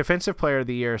 Defensive Player of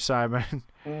the Year, Simon.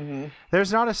 Mm-hmm.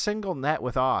 There's not a single net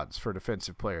with odds for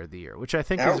Defensive Player of the Year, which I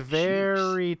think is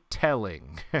very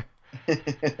telling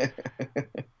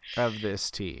of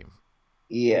this team.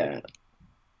 Yeah.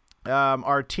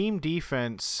 Our team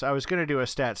defense, I was going to do a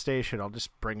stat station. I'll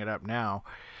just bring it up now.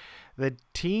 The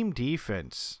team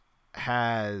defense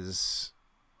has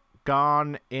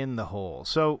gone in the hole.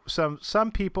 So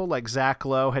some people like Zach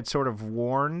Lowe had sort of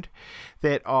warned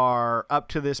that our up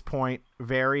to this point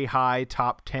very high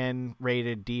top 10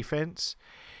 rated defense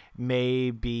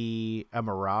may be a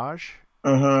mirage.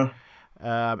 And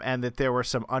that there were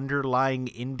some underlying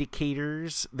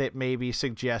indicators that maybe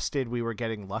suggested we were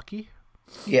getting lucky.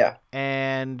 Yeah.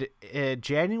 And in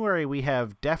January, we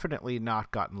have definitely not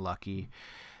gotten lucky.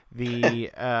 The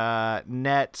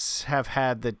Nets have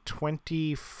had the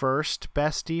 21st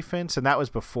best defense, and that was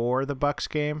before the Bucks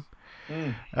game.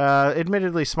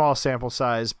 Admittedly, small sample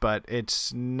size, but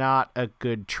it's not a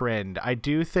good trend. I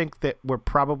do think that we're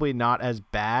probably not as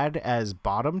bad as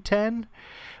bottom 10,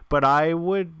 but I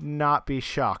would not be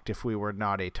shocked if we were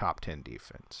not a top 10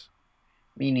 defense.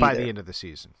 Me neither. By the end of the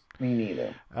season. Me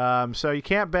neither. So you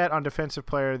can't bet on Defensive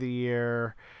Player of the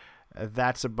Year.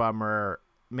 That's a bummer.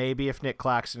 Maybe if Nick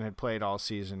Claxton had played all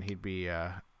season, he'd be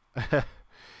in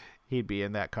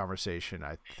that conversation.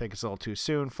 I think it's a little too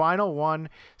soon. Final one,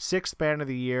 6th Man of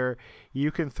the Year. You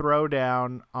can throw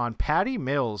down on Patty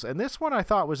Mills, and this one I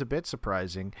thought was a bit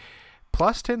surprising.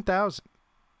 Plus 10,000.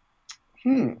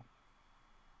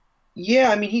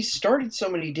 Yeah, I mean, he's started so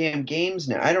many damn games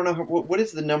now. I don't know what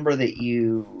is the number that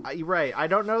you. Right, I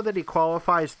don't know that he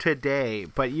qualifies today,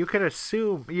 but you could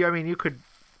assume. I mean, you could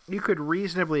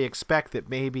reasonably expect that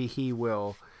maybe he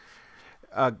will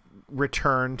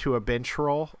return to a bench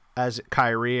role as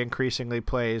Kyrie increasingly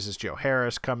plays, as Joe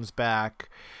Harris comes back.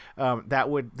 That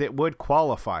would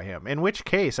qualify him. In which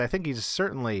case, I think he's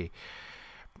certainly,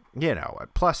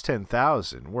 at plus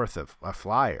 10,000 worth of a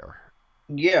flyer.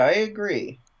 Yeah, I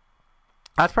agree.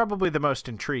 That's probably the most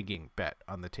intriguing bet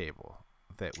on the table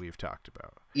that we've talked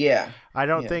about. Yeah. I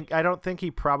don't think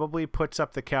he probably puts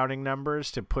up the counting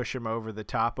numbers to push him over the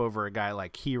top over a guy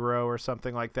like Hero or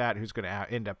something like that, who's going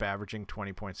to end up averaging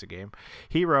 20 points a game.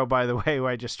 Hero, by the way, who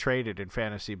I just traded in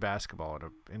fantasy basketball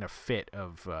in a fit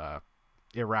of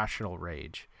irrational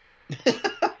rage.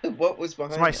 What was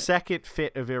behind It's my that? second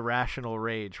fit of irrational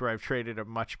rage where I've traded a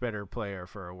much better player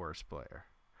for a worse player.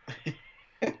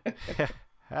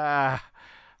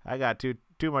 I got too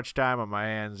much time on my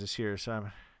hands this year,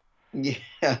 Simon. Yeah,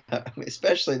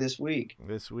 especially this week.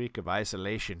 This week of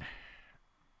isolation.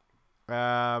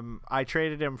 I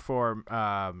traded him for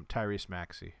Tyrese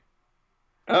Maxey.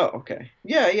 Oh, okay.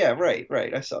 Yeah, right.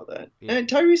 I saw that. Yeah. And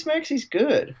Tyrese Maxey's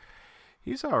good.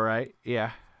 He's all right.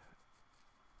 Yeah.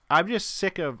 I'm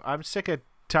sick of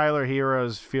Tyler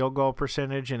Hero's field goal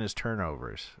percentage and his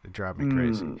turnovers. It drive me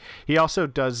crazy. He also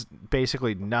does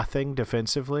basically nothing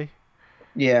defensively.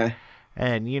 Yeah.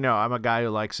 And I'm a guy who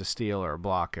likes a steal or a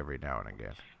block every now and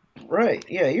again. Right.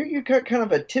 Yeah, you're kind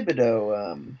of a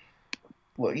Thibodeau.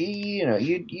 Well, you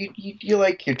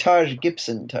like your Taj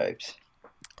Gibson types.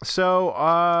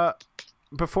 So,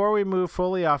 before we move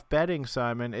fully off betting,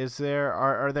 Simon,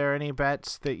 are there any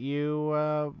bets that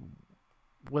you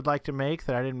would like to make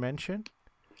that I didn't mention?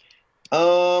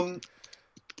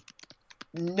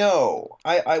 No.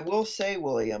 I will say,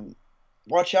 William,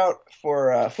 watch out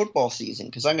for football season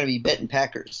because I'm going to be betting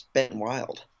Packers, betting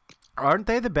wild. Aren't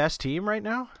they the best team right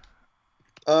now?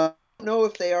 I don't know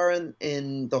if they are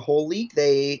in the whole league.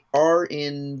 They are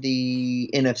in the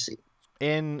NFC.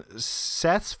 In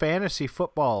Seth's fantasy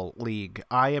football league,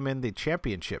 I am in the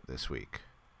championship this week.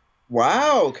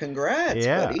 Wow, congrats,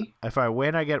 buddy. If I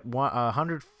win, I get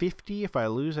 150. If I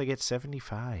lose, I get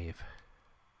 75.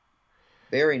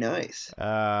 Very nice.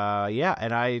 Yeah,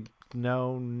 and I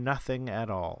know nothing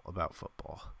at all about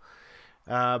football.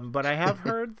 But I have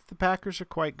heard the Packers are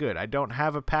quite good. I don't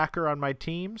have a Packer on my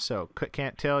team, so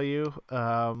can't tell you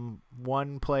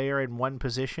one player in one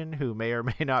position who may or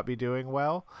may not be doing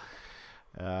well.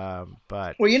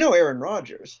 But Aaron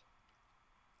Rodgers.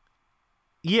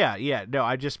 Yeah. No,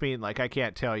 I just mean I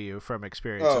can't tell you from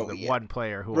experience of the one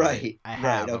player who I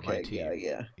have on my team.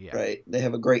 Yeah. Right. They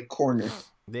have a great corner.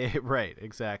 Right,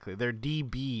 exactly. They're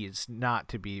DBs not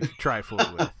to be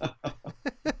trifled with.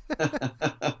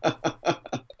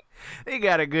 They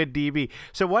got a good DB.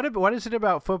 So what is it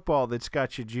about football that's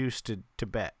got you juiced to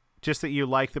bet? Just that you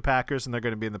like the Packers and they're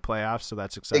going to be in the playoffs, so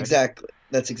that's exciting. Exactly.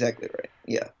 That's exactly right.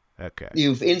 Yeah. Okay.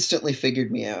 You've instantly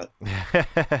figured me out.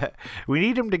 We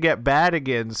need them to get bad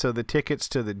again so the tickets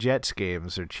to the Jets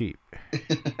games are cheap.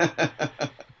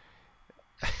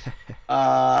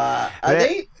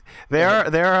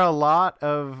 There are a lot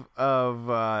of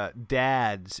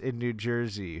dads in New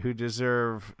Jersey who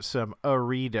deserve some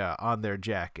Arita on their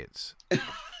jackets.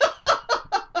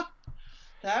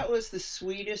 That was the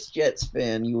sweetest Jets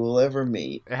fan you will ever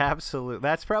meet. Absolutely.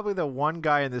 That's probably the one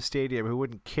guy in the stadium who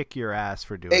wouldn't kick your ass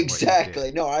for doing exactly. What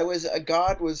you did. No,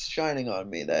 God was shining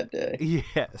on me that day.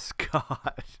 Yes,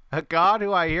 God. A God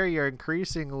who I hear you're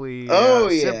increasingly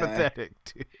sympathetic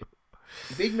to.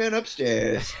 Big man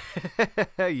upstairs.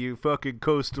 You fucking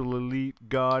coastal elite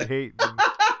God hating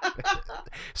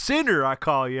sinner, I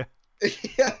call you.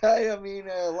 Yeah, I mean,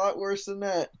 a lot worse than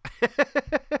that.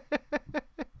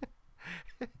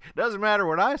 Doesn't matter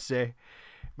what I say.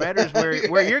 Matters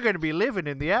where you're going to be living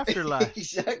in the afterlife.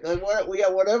 Exactly.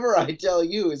 Whatever I tell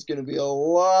you is going to be a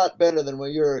lot better than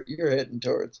what you're heading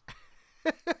towards.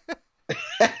 It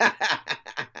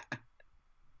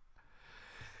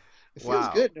feels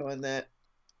good knowing that.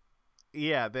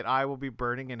 Yeah, that I will be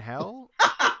burning in hell.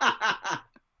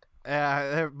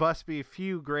 There must be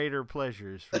few greater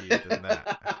pleasures for you than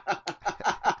that.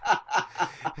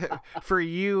 For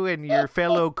you and your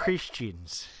fellow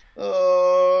Christians.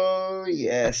 Oh,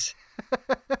 yes.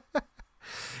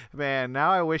 Man,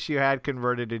 now I wish you had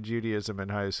converted to Judaism in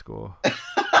high school.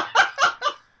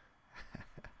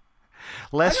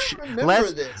 less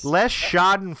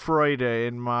Schadenfreude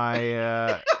in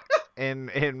my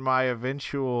in my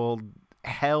eventual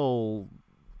hell.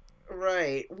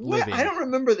 Right. What? I don't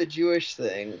remember the Jewish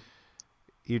thing.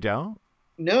 You don't?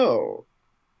 No.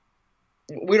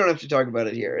 We don't have to talk about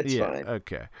it here. It's fine.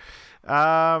 Okay.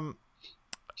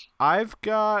 I've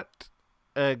got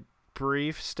a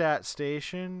brief stat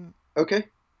station. Okay.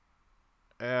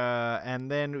 And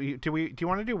then do you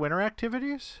want to do winter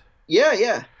activities?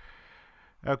 Yeah.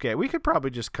 Okay, we could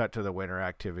probably just cut to the winter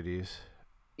activities.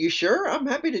 You sure? I'm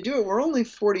happy to do it. We're only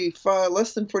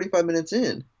less than 45 minutes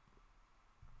in.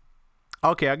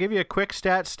 Okay, I'll give you a quick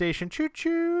stat station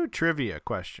choo-choo trivia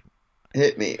question.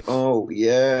 Hit me. Oh,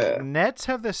 yeah. Nets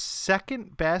have the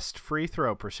second best free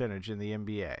throw percentage in the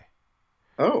NBA.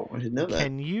 Oh, I didn't know that.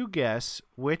 Can you guess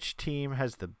which team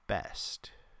has the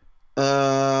best?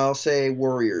 I'll say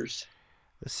Warriors.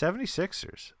 The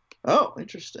 76ers. Oh,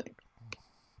 interesting.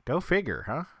 Go figure,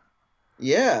 huh?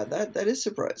 Yeah, that is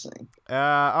surprising.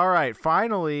 All right.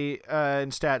 Finally, in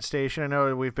Stat Station, I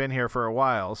know we've been here for a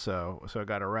while, so I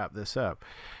got to wrap this up.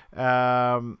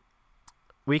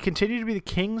 We continue to be the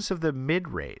kings of the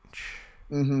mid-range,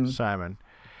 Simon.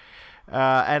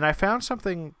 And I found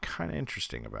something kind of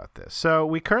interesting about this. So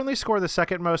we currently score the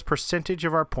second most percentage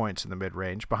of our points in the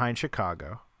mid-range behind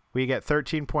Chicago. We get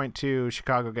 13.2.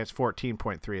 Chicago gets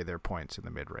 14.3 of their points in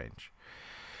the mid-range.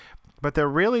 But the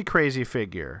really crazy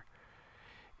figure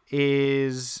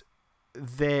is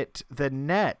that the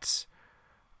Nets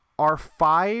are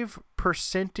 5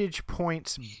 percentage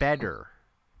points better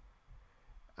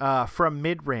from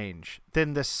mid-range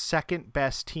than the second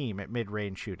best team at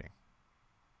mid-range shooting.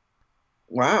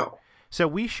 Wow. So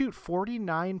we shoot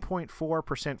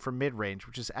 49.4% from mid-range,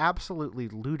 which is absolutely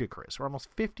ludicrous. We're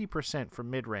almost 50%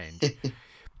 from mid-range.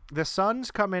 The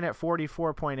Suns come in at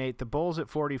 44.8, the Bulls at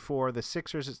 44, the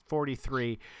Sixers at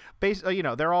 43.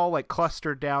 They're all like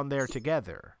clustered down there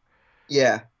together.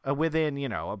 Yeah.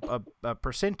 Within, a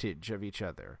percentage of each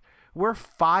other. We're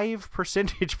 5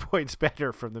 percentage points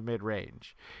better from the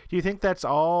mid-range. Do you think that's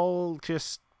all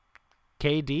just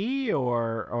KD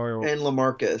or and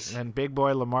LaMarcus and big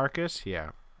boy LaMarcus?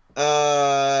 Yeah.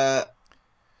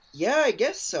 Yeah, I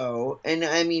guess so. And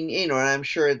I mean, and I'm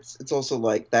sure it's also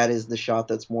like that is the shot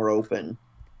that's more open.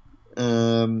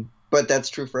 But that's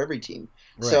true for every team.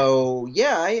 Right. So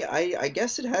yeah, I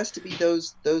guess it has to be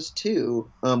those two.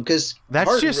 Because that's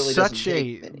Harden just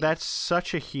really that's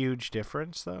such a huge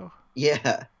difference, though.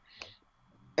 Yeah,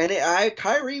 and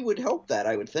Kyrie would help that,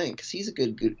 I would think, because he's a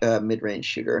good mid-range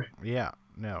shooter. Yeah,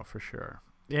 no, for sure.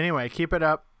 Anyway, keep it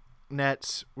up,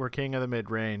 Nets. We're king of the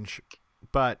mid-range,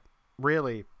 but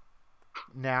really,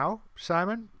 now,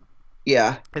 Simon.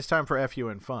 Yeah, it's time for FU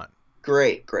and fun.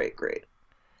 Great.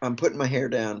 I'm putting my hair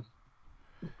down.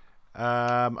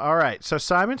 All right. So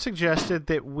Simon suggested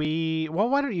that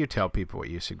why don't you tell people what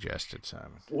you suggested,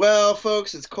 Simon? Well,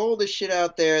 folks, it's cold as shit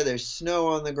out there. There's snow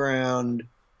on the ground.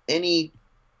 Any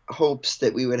hopes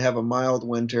that we would have a mild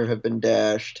winter have been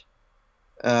dashed.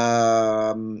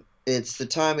 It's the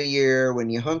time of year when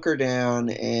you hunker down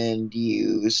and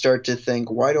you start to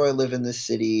think, why do I live in this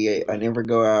city? I never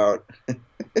go out.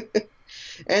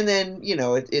 And then,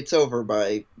 it's over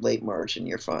by late March and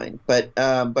you're fine. But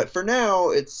for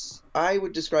now, I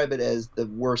would describe it as the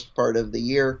worst part of the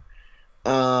year,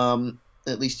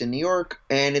 at least in New York,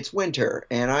 and it's winter.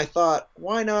 And I thought,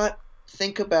 why not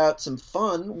think about some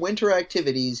fun winter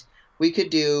activities we could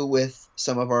do with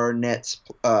some of our Nets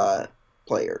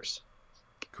players.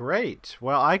 Great.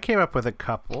 Well, I came up with a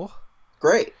couple.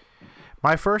 Great.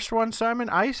 My first one, Simon,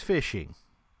 ice fishing.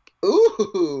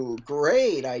 Ooh,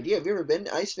 great idea. Have you ever been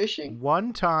ice fishing?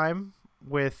 One time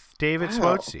with David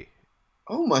Swotze.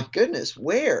 Oh my goodness,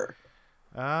 where?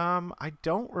 I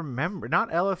don't remember.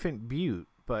 Not Elephant Butte,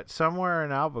 but somewhere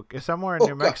in somewhere in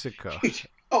New Mexico.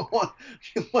 You want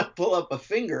to pull up a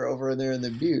finger over there in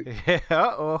the Butte.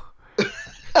 Uh-oh.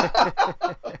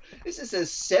 This is a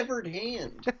severed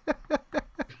hand.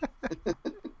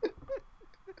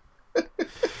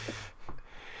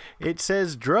 It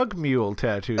says drug mule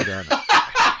tattooed on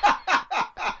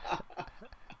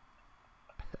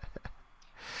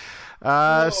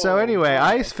it. So anyway,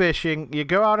 ice fishing, you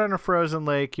go out on a frozen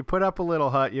lake, you put up a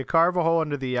little hut, you carve a hole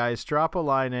into the ice, drop a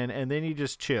line in, and then you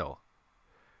just chill.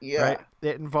 Yeah. Right?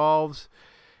 It involves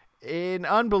an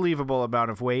unbelievable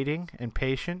amount of waiting and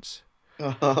patience.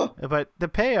 Uh-huh. But the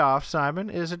payoff,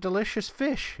 Simon, is a delicious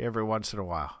fish every once in a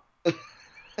while.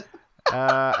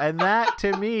 And that,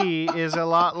 to me, is a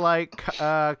lot like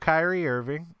Kyrie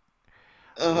Irving.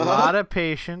 A lot of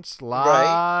patience, a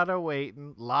lot of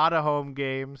waiting, a lot of home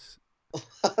games.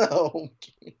 A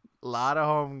lot of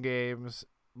home games.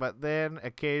 But then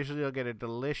occasionally you'll get a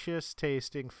delicious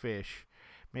tasting fish.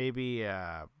 Maybe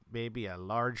a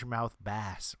largemouth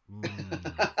bass.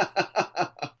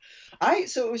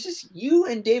 So it was just you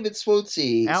and David Swotze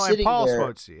sitting and Paul there.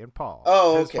 Swotze and Paul.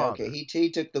 Oh, okay. He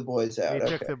took the boys out. He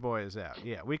took the boys out.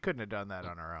 Yeah, we couldn't have done that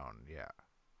on our own. Yeah.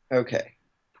 Okay,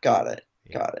 got it.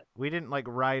 Yeah. Got it. We didn't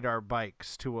ride our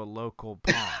bikes to a local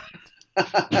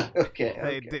pond.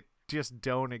 Okay. They just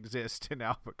don't exist in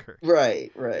Albuquerque.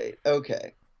 Right.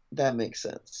 Okay, that makes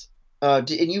sense. And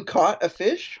you caught a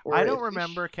fish? I don't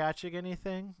remember catching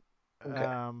anything.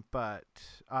 Okay. But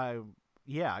I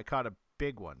caught a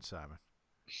big one, Simon.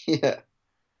 Yeah.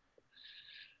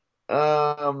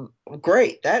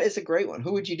 Great. That is a great one.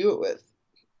 Who would you do it with?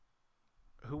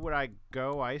 Who would I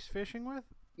go ice fishing with?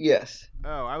 Yes.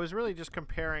 Oh, I was really just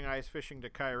comparing ice fishing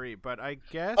to Kyrie, but I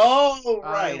guess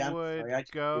right. I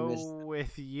would go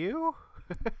with you.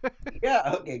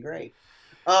 Yeah, okay, great.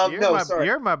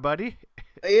 You're my buddy.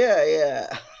 Yeah.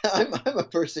 I'm a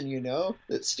person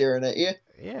that's staring at you.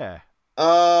 Yeah.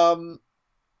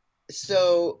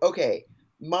 So okay,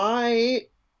 my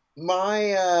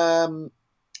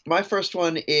first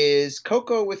one is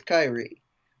Cocoa with Kyrie.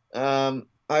 I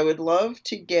would love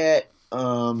to get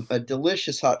a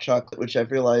delicious hot chocolate, which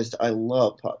I've realized I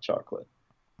love hot chocolate.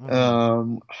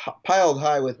 Mm-hmm. Piled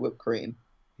high with whipped cream.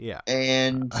 Yeah.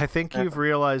 And I think you've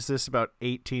realized this about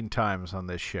 18 times on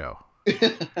this show.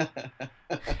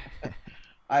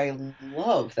 I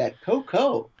love that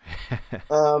Coco.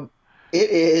 It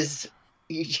is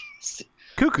you just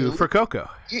Cuckoo for Coco.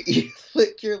 You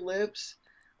lick your lips,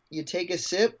 you take a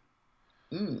sip.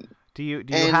 Mm. Do you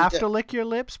have to lick your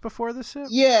lips before the sip?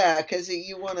 Yeah, because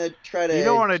you want to try to. You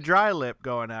don't want a dry lip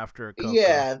going after a Coco.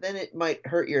 Yeah, then it might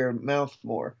hurt your mouth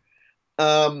more.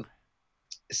 And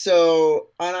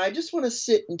I just want to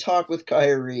sit and talk with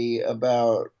Kyrie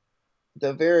about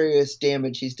the various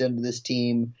damage he's done to this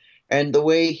team and the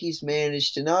way he's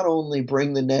managed to not only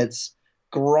bring the Nets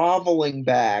groveling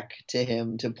back to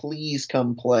him to please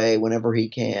come play whenever he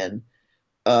can,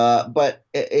 but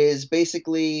is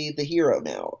basically the hero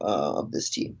now of this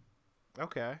team.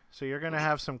 Okay, so you're gonna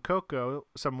have some Coco,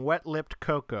 some wet-lipped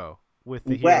Coco with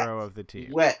the hero of the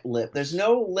team. Wet lip. There's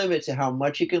no limit to how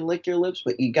much you can lick your lips,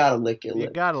 but you gotta lick your lip.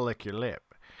 You gotta lick your lip.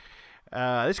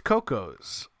 This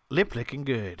Coco's lip licking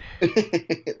good.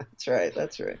 That's right.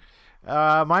 That's right.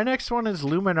 My next one is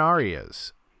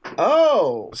Luminarias.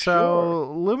 Oh, so sure.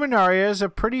 Luminaria is a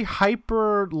pretty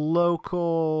hyper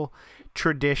local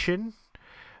tradition.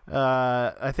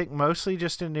 I think mostly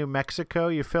just in New Mexico.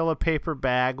 You fill a paper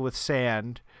bag with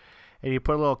sand and you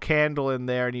put a little candle in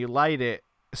there and you light it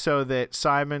so that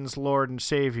Simon's Lord and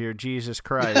Savior, Jesus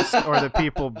Christ, or the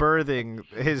people birthing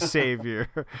his Savior,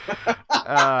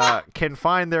 can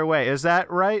find their way. Is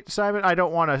that right, Simon? I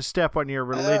don't want to step on your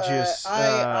religious...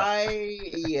 I'm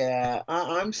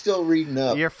still reading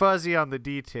up. You're fuzzy on the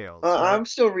details. Right? I'm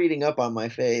still reading up on my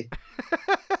faith.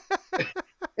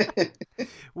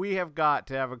 We have got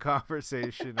to have a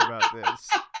conversation about this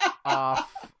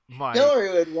off mic.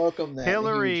 Hillary would welcome that.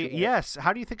 Hillary, yes.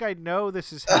 How do you think I know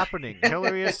this is happening?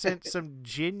 Hillary has sent some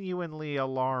genuinely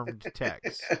alarmed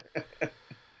texts.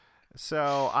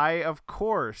 So I, of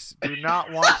course, do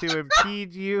not want to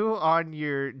impede you on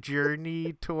your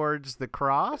journey towards the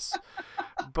cross,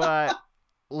 but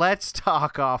let's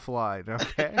talk offline,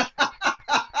 okay?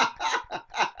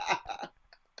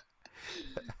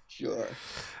 Sure.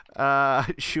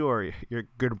 Sure. You're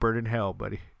gonna burn in hell,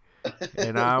 buddy.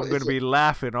 And I'm gonna be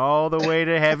laughing all the way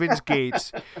to heaven's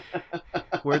gates,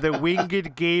 where the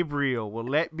winged Gabriel will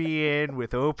let me in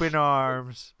with open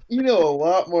arms. You know a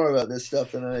lot more about this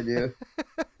stuff than I do.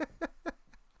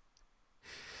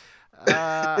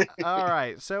 All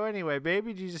right. So anyway,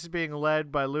 baby Jesus is being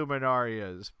led by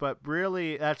Luminarias, but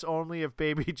really that's only if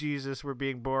baby Jesus were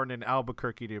being born in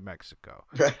Albuquerque, New Mexico.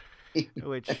 Right.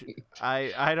 Which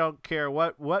I don't care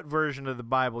what version of the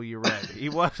Bible you read. He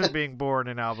wasn't being born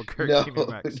in Albuquerque, New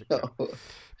Mexico. No.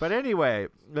 But anyway,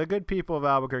 the good people of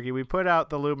Albuquerque, we put out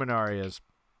the Luminarias.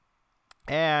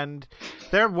 And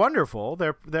they're wonderful.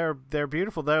 They're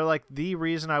beautiful. They're like the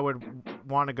reason I would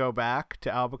want to go back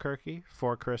to Albuquerque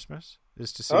for Christmas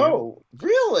is to see them.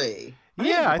 Really?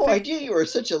 Yeah, I had no idea you were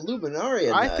such a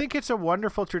Luminaria. I think it's a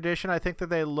wonderful tradition. I think that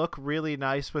they look really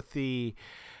nice with the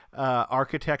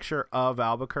architecture of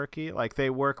Albuquerque. Like they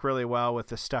work really well with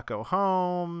the stucco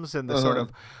homes and the sort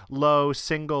of low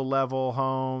single level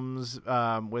homes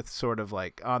with sort of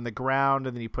like on the ground,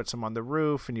 and then you put some on the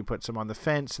roof and you put some on the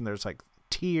fence, and there's like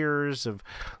tiers of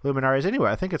luminaries.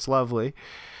 Anyway, I think it's lovely.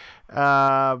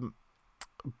 But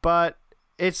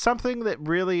it's something that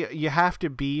really you have to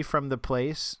be from the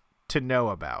place to know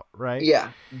about, right?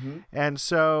 Yeah. Mm-hmm. And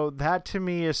so that to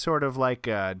me is sort of like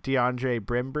DeAndre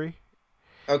Brimbury.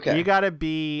 Okay. You got to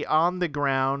be on the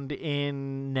ground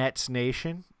in Nets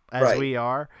Nation, as we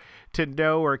are, to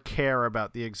know or care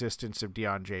about the existence of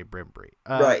DeAndre Brimbury.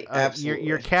 Right, absolutely.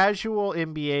 Your casual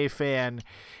NBA fan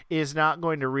is not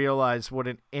going to realize what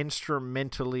an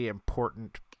instrumentally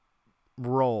important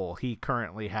role he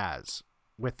currently has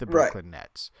with the Brooklyn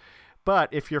Nets. But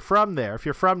if you're from there, if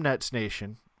you're from Nets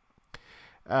Nation,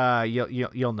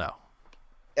 you'll know.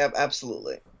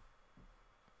 Absolutely.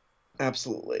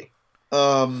 Absolutely.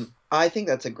 I think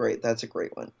that's a great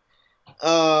one.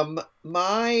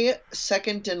 My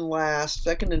second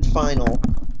and final,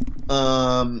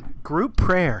 group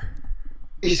prayer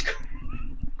is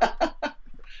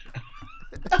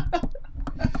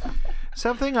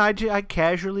something I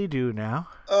casually do now.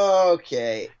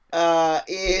 Okay.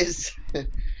 Is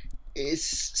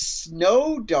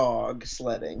snow dog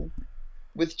sledding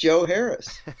with Joe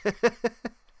Harris.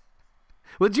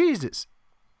 With Jesus.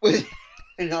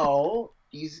 No,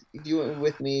 he's doing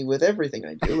with me with everything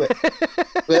I do.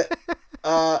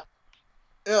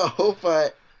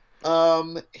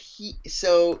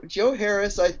 So Joe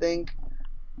Harris, I think,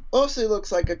 mostly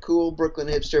looks like a cool Brooklyn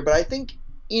hipster, but I think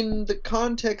in the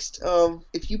context of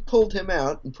if you pulled him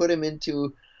out and put him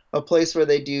into a place where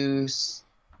they do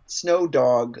snow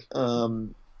dog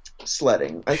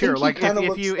sledding. I sure, think like he kind of if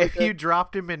looks you like you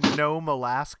dropped him in Nome,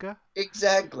 Alaska.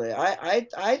 exactly.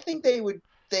 I think they would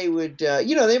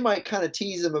they might kind of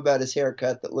tease him about his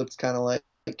haircut that looks kind of like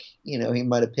he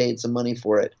might have paid some money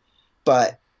for it,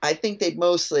 but I think they'd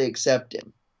mostly accept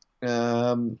him.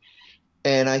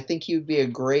 And I think he would be a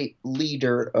great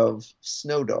leader of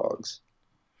snow dogs.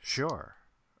 Sure.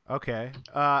 Okay.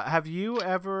 Have you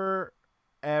ever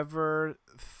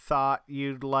thought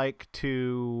you'd like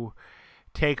to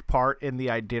take part in the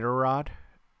Iditarod?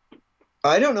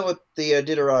 I don't know what the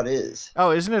Iditarod is.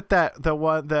 Oh, isn't it that the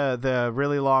one the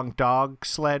really long dog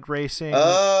sled racing?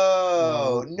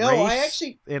 Oh no, I race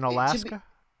actually in Alaska.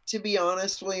 To be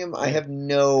honest, William, I have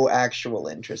no actual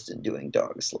interest in doing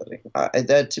dog sledding.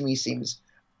 That to me seems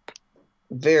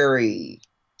very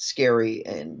scary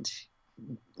and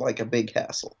like a big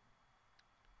hassle.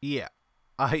 Yeah,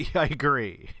 I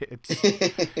agree.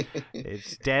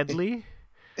 It's deadly.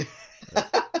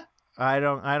 I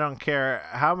don't care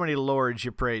how many lords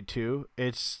you pray to.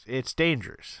 It's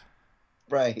dangerous.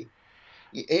 Right.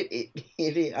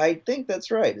 I think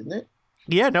that's right, isn't it?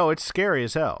 Yeah, no, it's scary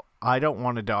as hell. I don't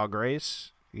want a dog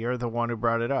race. You're the one who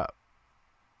brought it up.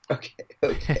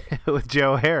 Okay. With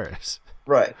Joe Harris.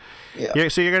 Right. Yeah.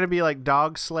 So you're going to be like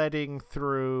dog sledding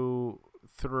through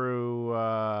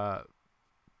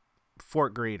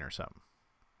Fort Greene or something.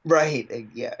 Right.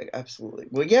 Yeah, absolutely.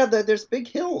 Well, yeah, there's big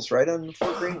hills right on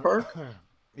Fort Greene Park.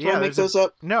 Yeah, make those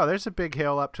up. No, there's a big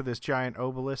hill up to this giant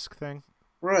obelisk thing.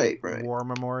 Right. War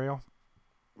memorial.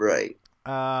 Right.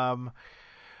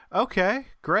 Okay,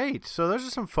 great. So those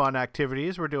are some fun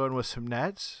activities we're doing with some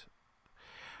nets.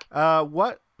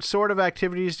 What sort of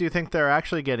activities do you think they're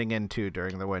actually getting into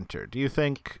during the winter? Do you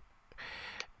think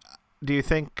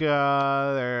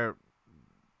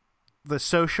the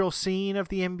social scene of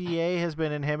the NBA has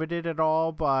been inhibited at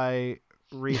all by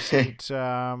recent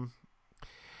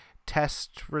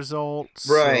test results,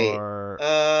 right?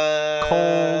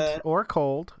 Or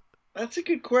cold? That's a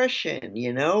good question.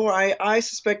 I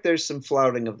suspect there's some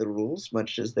flouting of the rules,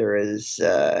 much as there is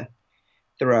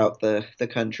throughout the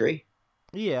country.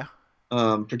 Yeah.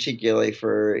 Particularly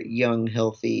for young,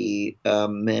 healthy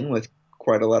men with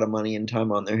quite a lot of money and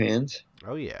time on their hands.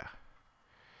 Oh, yeah.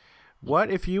 What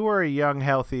if you were a young,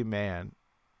 healthy man?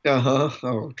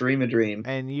 Oh, dream a dream.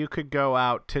 And you could go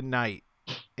out tonight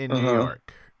in New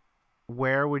York.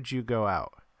 Where would you go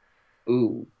out?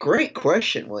 Ooh, great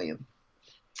question, William.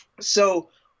 So,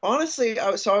 honestly,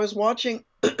 I was watching...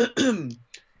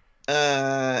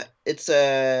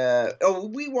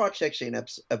 we watched actually an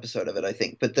episode of it, I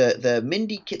think, but the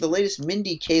latest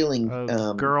Mindy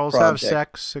Kaling girls project. Have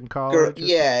sex in college.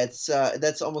 It's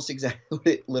that's almost exactly what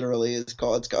it literally is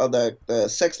called. It's called the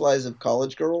Sex Lives of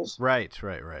College Girls. Right.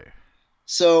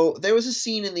 So there was a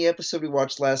scene in the episode we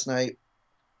watched last night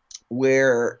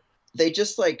where they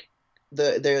just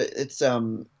it's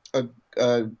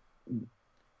a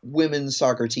women's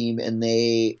soccer team, and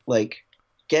they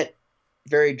get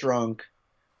very drunk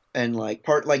and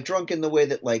drunk in the way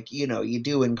that you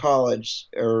do in college,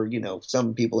 or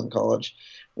some people in college,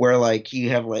 where you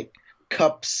have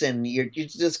cups and you're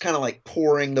just kind of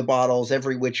pouring the bottles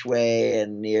every which way,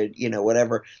 and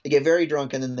whatever. They get very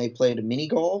drunk and then they played a mini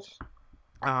golf.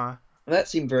 That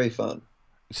seemed very fun.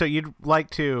 So you'd like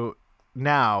to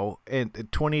now in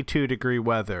 22-degree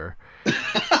weather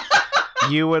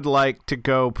you would like to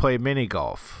go play mini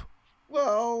golf?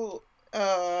 Well,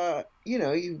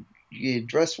 you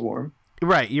dress warm.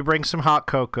 Right. You bring some hot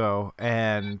cocoa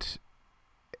and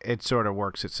it sort of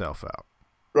works itself out.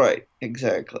 Right.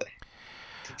 Exactly.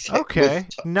 Okay.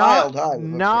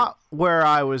 Not where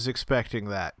I was expecting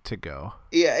that to go.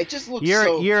 Yeah, it just looks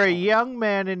You're a young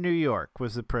man in New York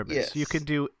was the premise. Yes. You can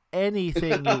do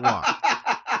anything you want.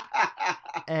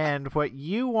 And what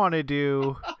you want to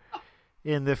do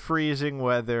in the freezing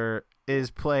weather is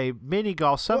play mini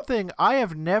golf, something I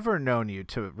have never known you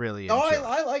to really enjoy.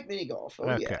 I like mini golf.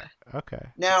 Okay.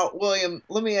 Now, William,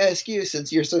 let me ask you,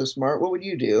 since you're so smart, what would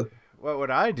you do? What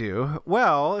would I do?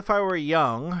 Well, if I were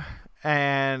young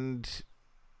and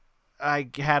I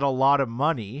had a lot of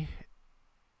money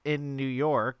in New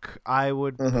York, I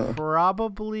would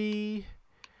probably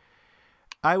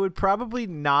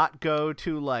not go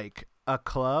to a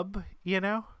club,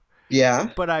 Yeah.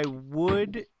 But I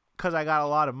would, because I got a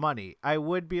lot of money, I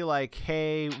would be like,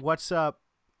 hey, what's up?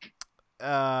 Pick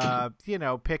a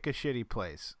shitty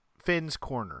place. Finn's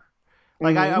Corner.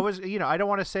 I was, I don't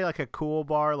want to say a cool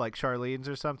bar like Charlene's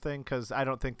or something, because I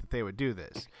don't think that they would do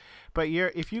this. But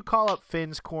if you call up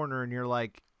Finn's Corner and you're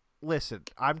like, listen,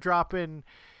 I'm dropping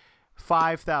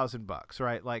 $5,000,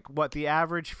 right? What the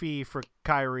average fee for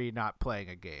Kyrie not playing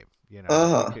a game, You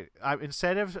know,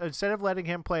 instead of letting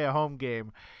him play a home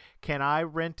game, can I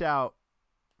rent out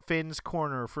Finn's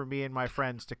Corner for me and my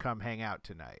friends to come hang out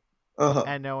tonight?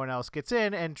 And no one else gets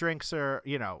in, and drinks are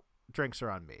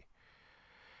on me.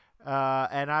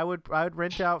 And I would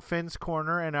rent out Finn's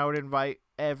Corner, and I would invite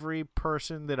every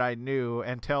person that I knew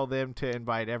and tell them to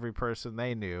invite every person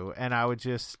they knew, and I would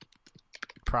just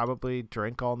probably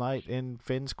drink all night in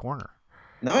Finn's Corner.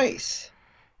 Nice.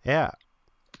 Yeah.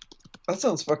 That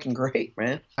sounds fucking great,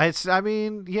 man. I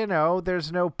mean, you know,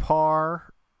 there's no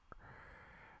par.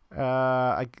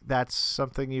 That's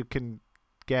something you can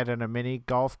get in a mini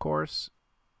golf course.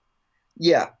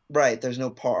 Yeah, right. There's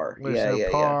no par. There's no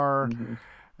par.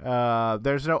 Yeah.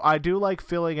 There's no. I do like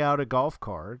filling out a golf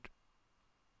card,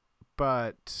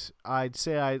 but I'd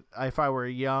say if I were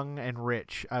young and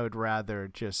rich, I would rather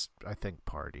just, I think,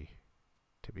 party,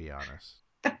 to be honest,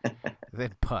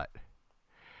 than putt.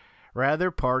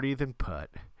 Rather party than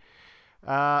putt.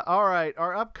 All right,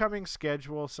 our upcoming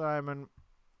schedule, Simon.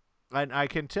 And I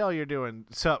can tell you're doing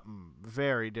something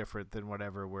very different than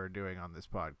whatever we're doing on this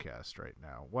podcast right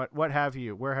now. What have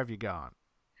you? Where have you gone?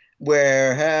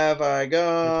 Where have I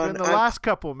gone? It's been the last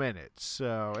couple minutes,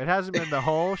 so it hasn't been the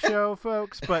whole show,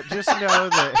 folks. But just know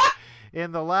that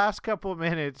in the last couple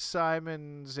minutes,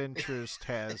 Simon's interest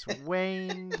has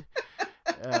waned.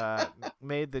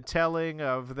 Made the telling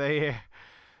of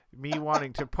me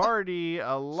wanting to party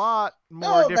a lot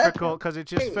more difficult because it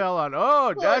just fell on,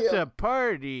 that's a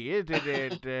party, isn't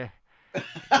it? The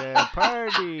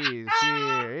party's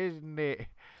here, isn't it?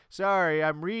 Sorry,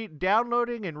 I'm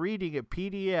downloading and reading a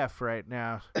PDF right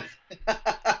now.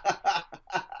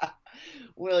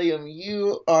 William,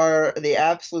 you are the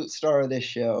absolute star of this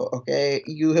show, okay?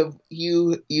 You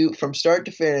from start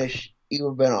to finish, you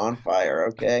have been on fire,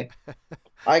 okay?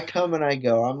 I come and I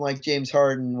go. I'm like James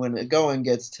Harden. When the going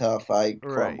gets tough, I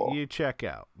crumble. Right, you check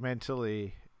out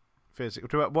mentally,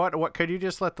 physically. What? Could you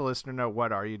just let the listener know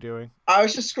what are you doing? I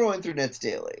was just scrolling through Nets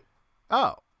Daily.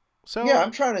 Oh, so yeah, I'm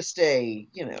trying to stay,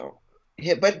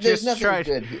 but there's nothing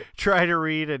good here. Try to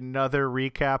read another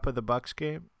recap of the Bucks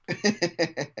game,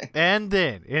 and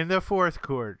then in the fourth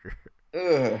quarter,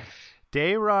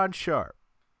 Day'Ron Sharpe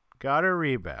got a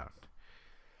rebound.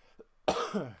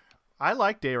 I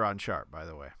like Day'Ron Sharpe, by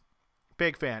the way.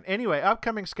 Big fan. Anyway,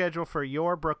 upcoming schedule for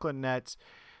your Brooklyn Nets.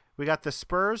 We got the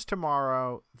Spurs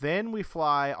tomorrow. Then we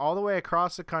fly all the way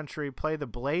across the country, play the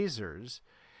Blazers.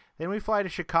 Then we fly to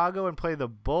Chicago and play the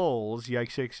Bulls.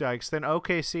 Yikes, yikes, yikes. Then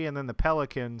OKC and then the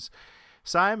Pelicans.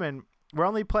 Simon, we're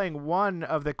only playing one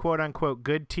of the quote-unquote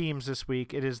good teams this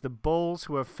week. It is the Bulls,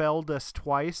 who have failed us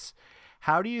twice.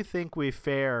 How do you think we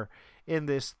fare in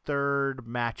this third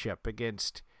matchup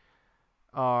against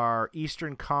our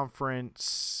Eastern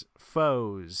Conference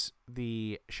foes,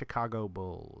 the Chicago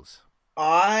Bulls?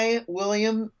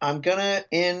 William, I'm gonna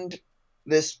end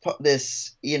this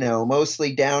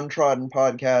mostly downtrodden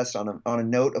podcast on a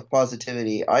note of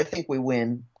positivity. I think we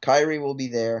win. Kyrie will be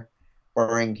there,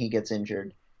 barring he gets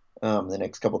injured the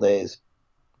next couple days.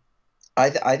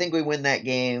 I think we win that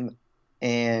game,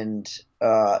 and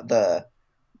the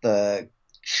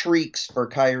shrieks for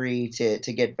Kyrie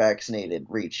to get vaccinated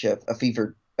reach a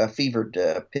fevered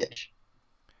pitch.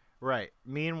 Right.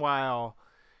 Meanwhile,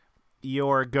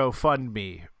 your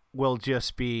GoFundMe will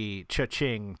just be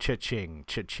cha-ching, cha-ching,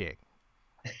 cha-ching.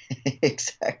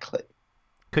 Exactly.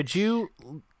 Could you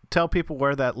tell people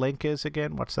where that link is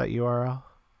again? What's that URL?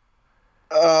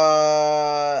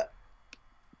 The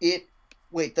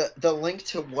link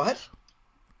to what?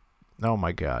 Oh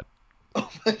my God. Oh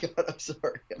my God, I'm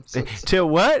sorry. So sorry. To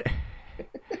what?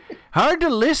 Hard to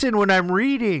listen when I'm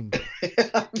reading.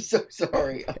 I'm so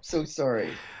sorry.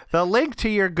 The link to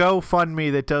your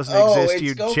GoFundMe that doesn't exist,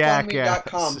 you jackass.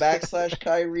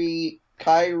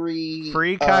 GoFundMe.com/Kyrie.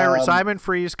 Free Kyrie. Simon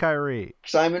Freeze Kyrie.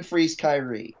 Simon Freeze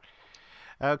Kyrie.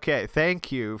 Okay, thank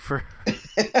you for.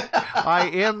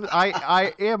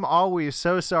 I am always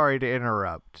so sorry to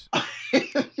interrupt.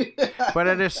 But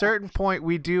at a certain point,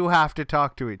 we do have to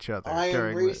talk to each other. I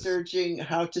am researching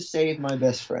how to save my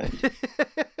best friend.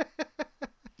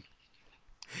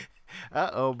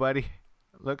 Uh-oh, buddy.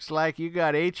 Looks like you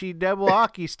got HE double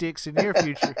hockey sticks in your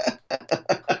future.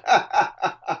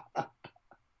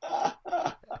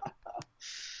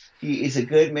 He is a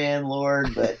good man,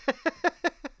 Lord, but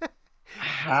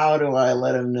how do I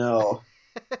let him know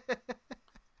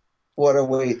what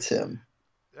awaits him?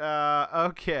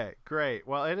 Okay, great.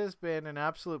 Well, it has been an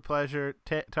absolute pleasure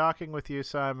talking with you,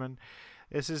 Simon.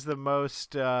 This is the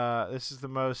most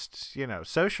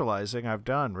socializing I've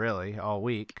done really all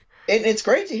week. And it's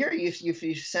great to hear you.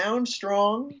 You sound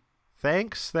strong.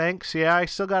 Thanks. Yeah, I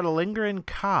still got a lingering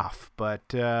cough,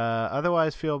 but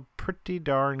otherwise feel pretty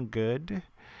darn good.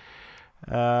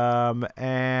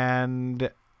 And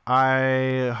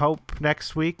I hope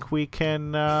next week we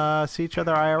can see each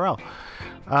other IRL.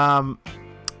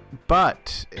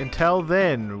 But until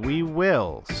then, we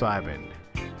will, Simon,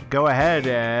 go ahead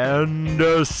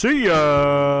and see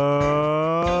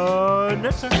ya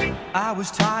next time. I was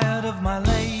tired of my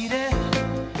lady.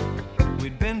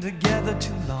 We'd been together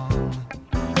too long,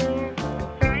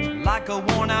 like a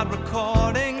worn-out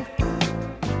recording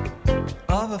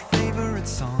of a favorite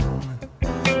song.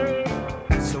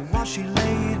 So while she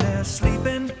lay there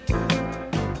sleeping,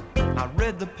 I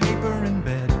read the paper in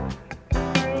bed.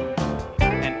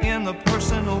 And in the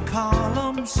personal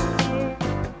columns,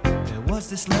 there was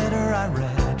this letter I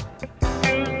read.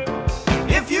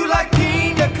 If you like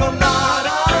pina colada,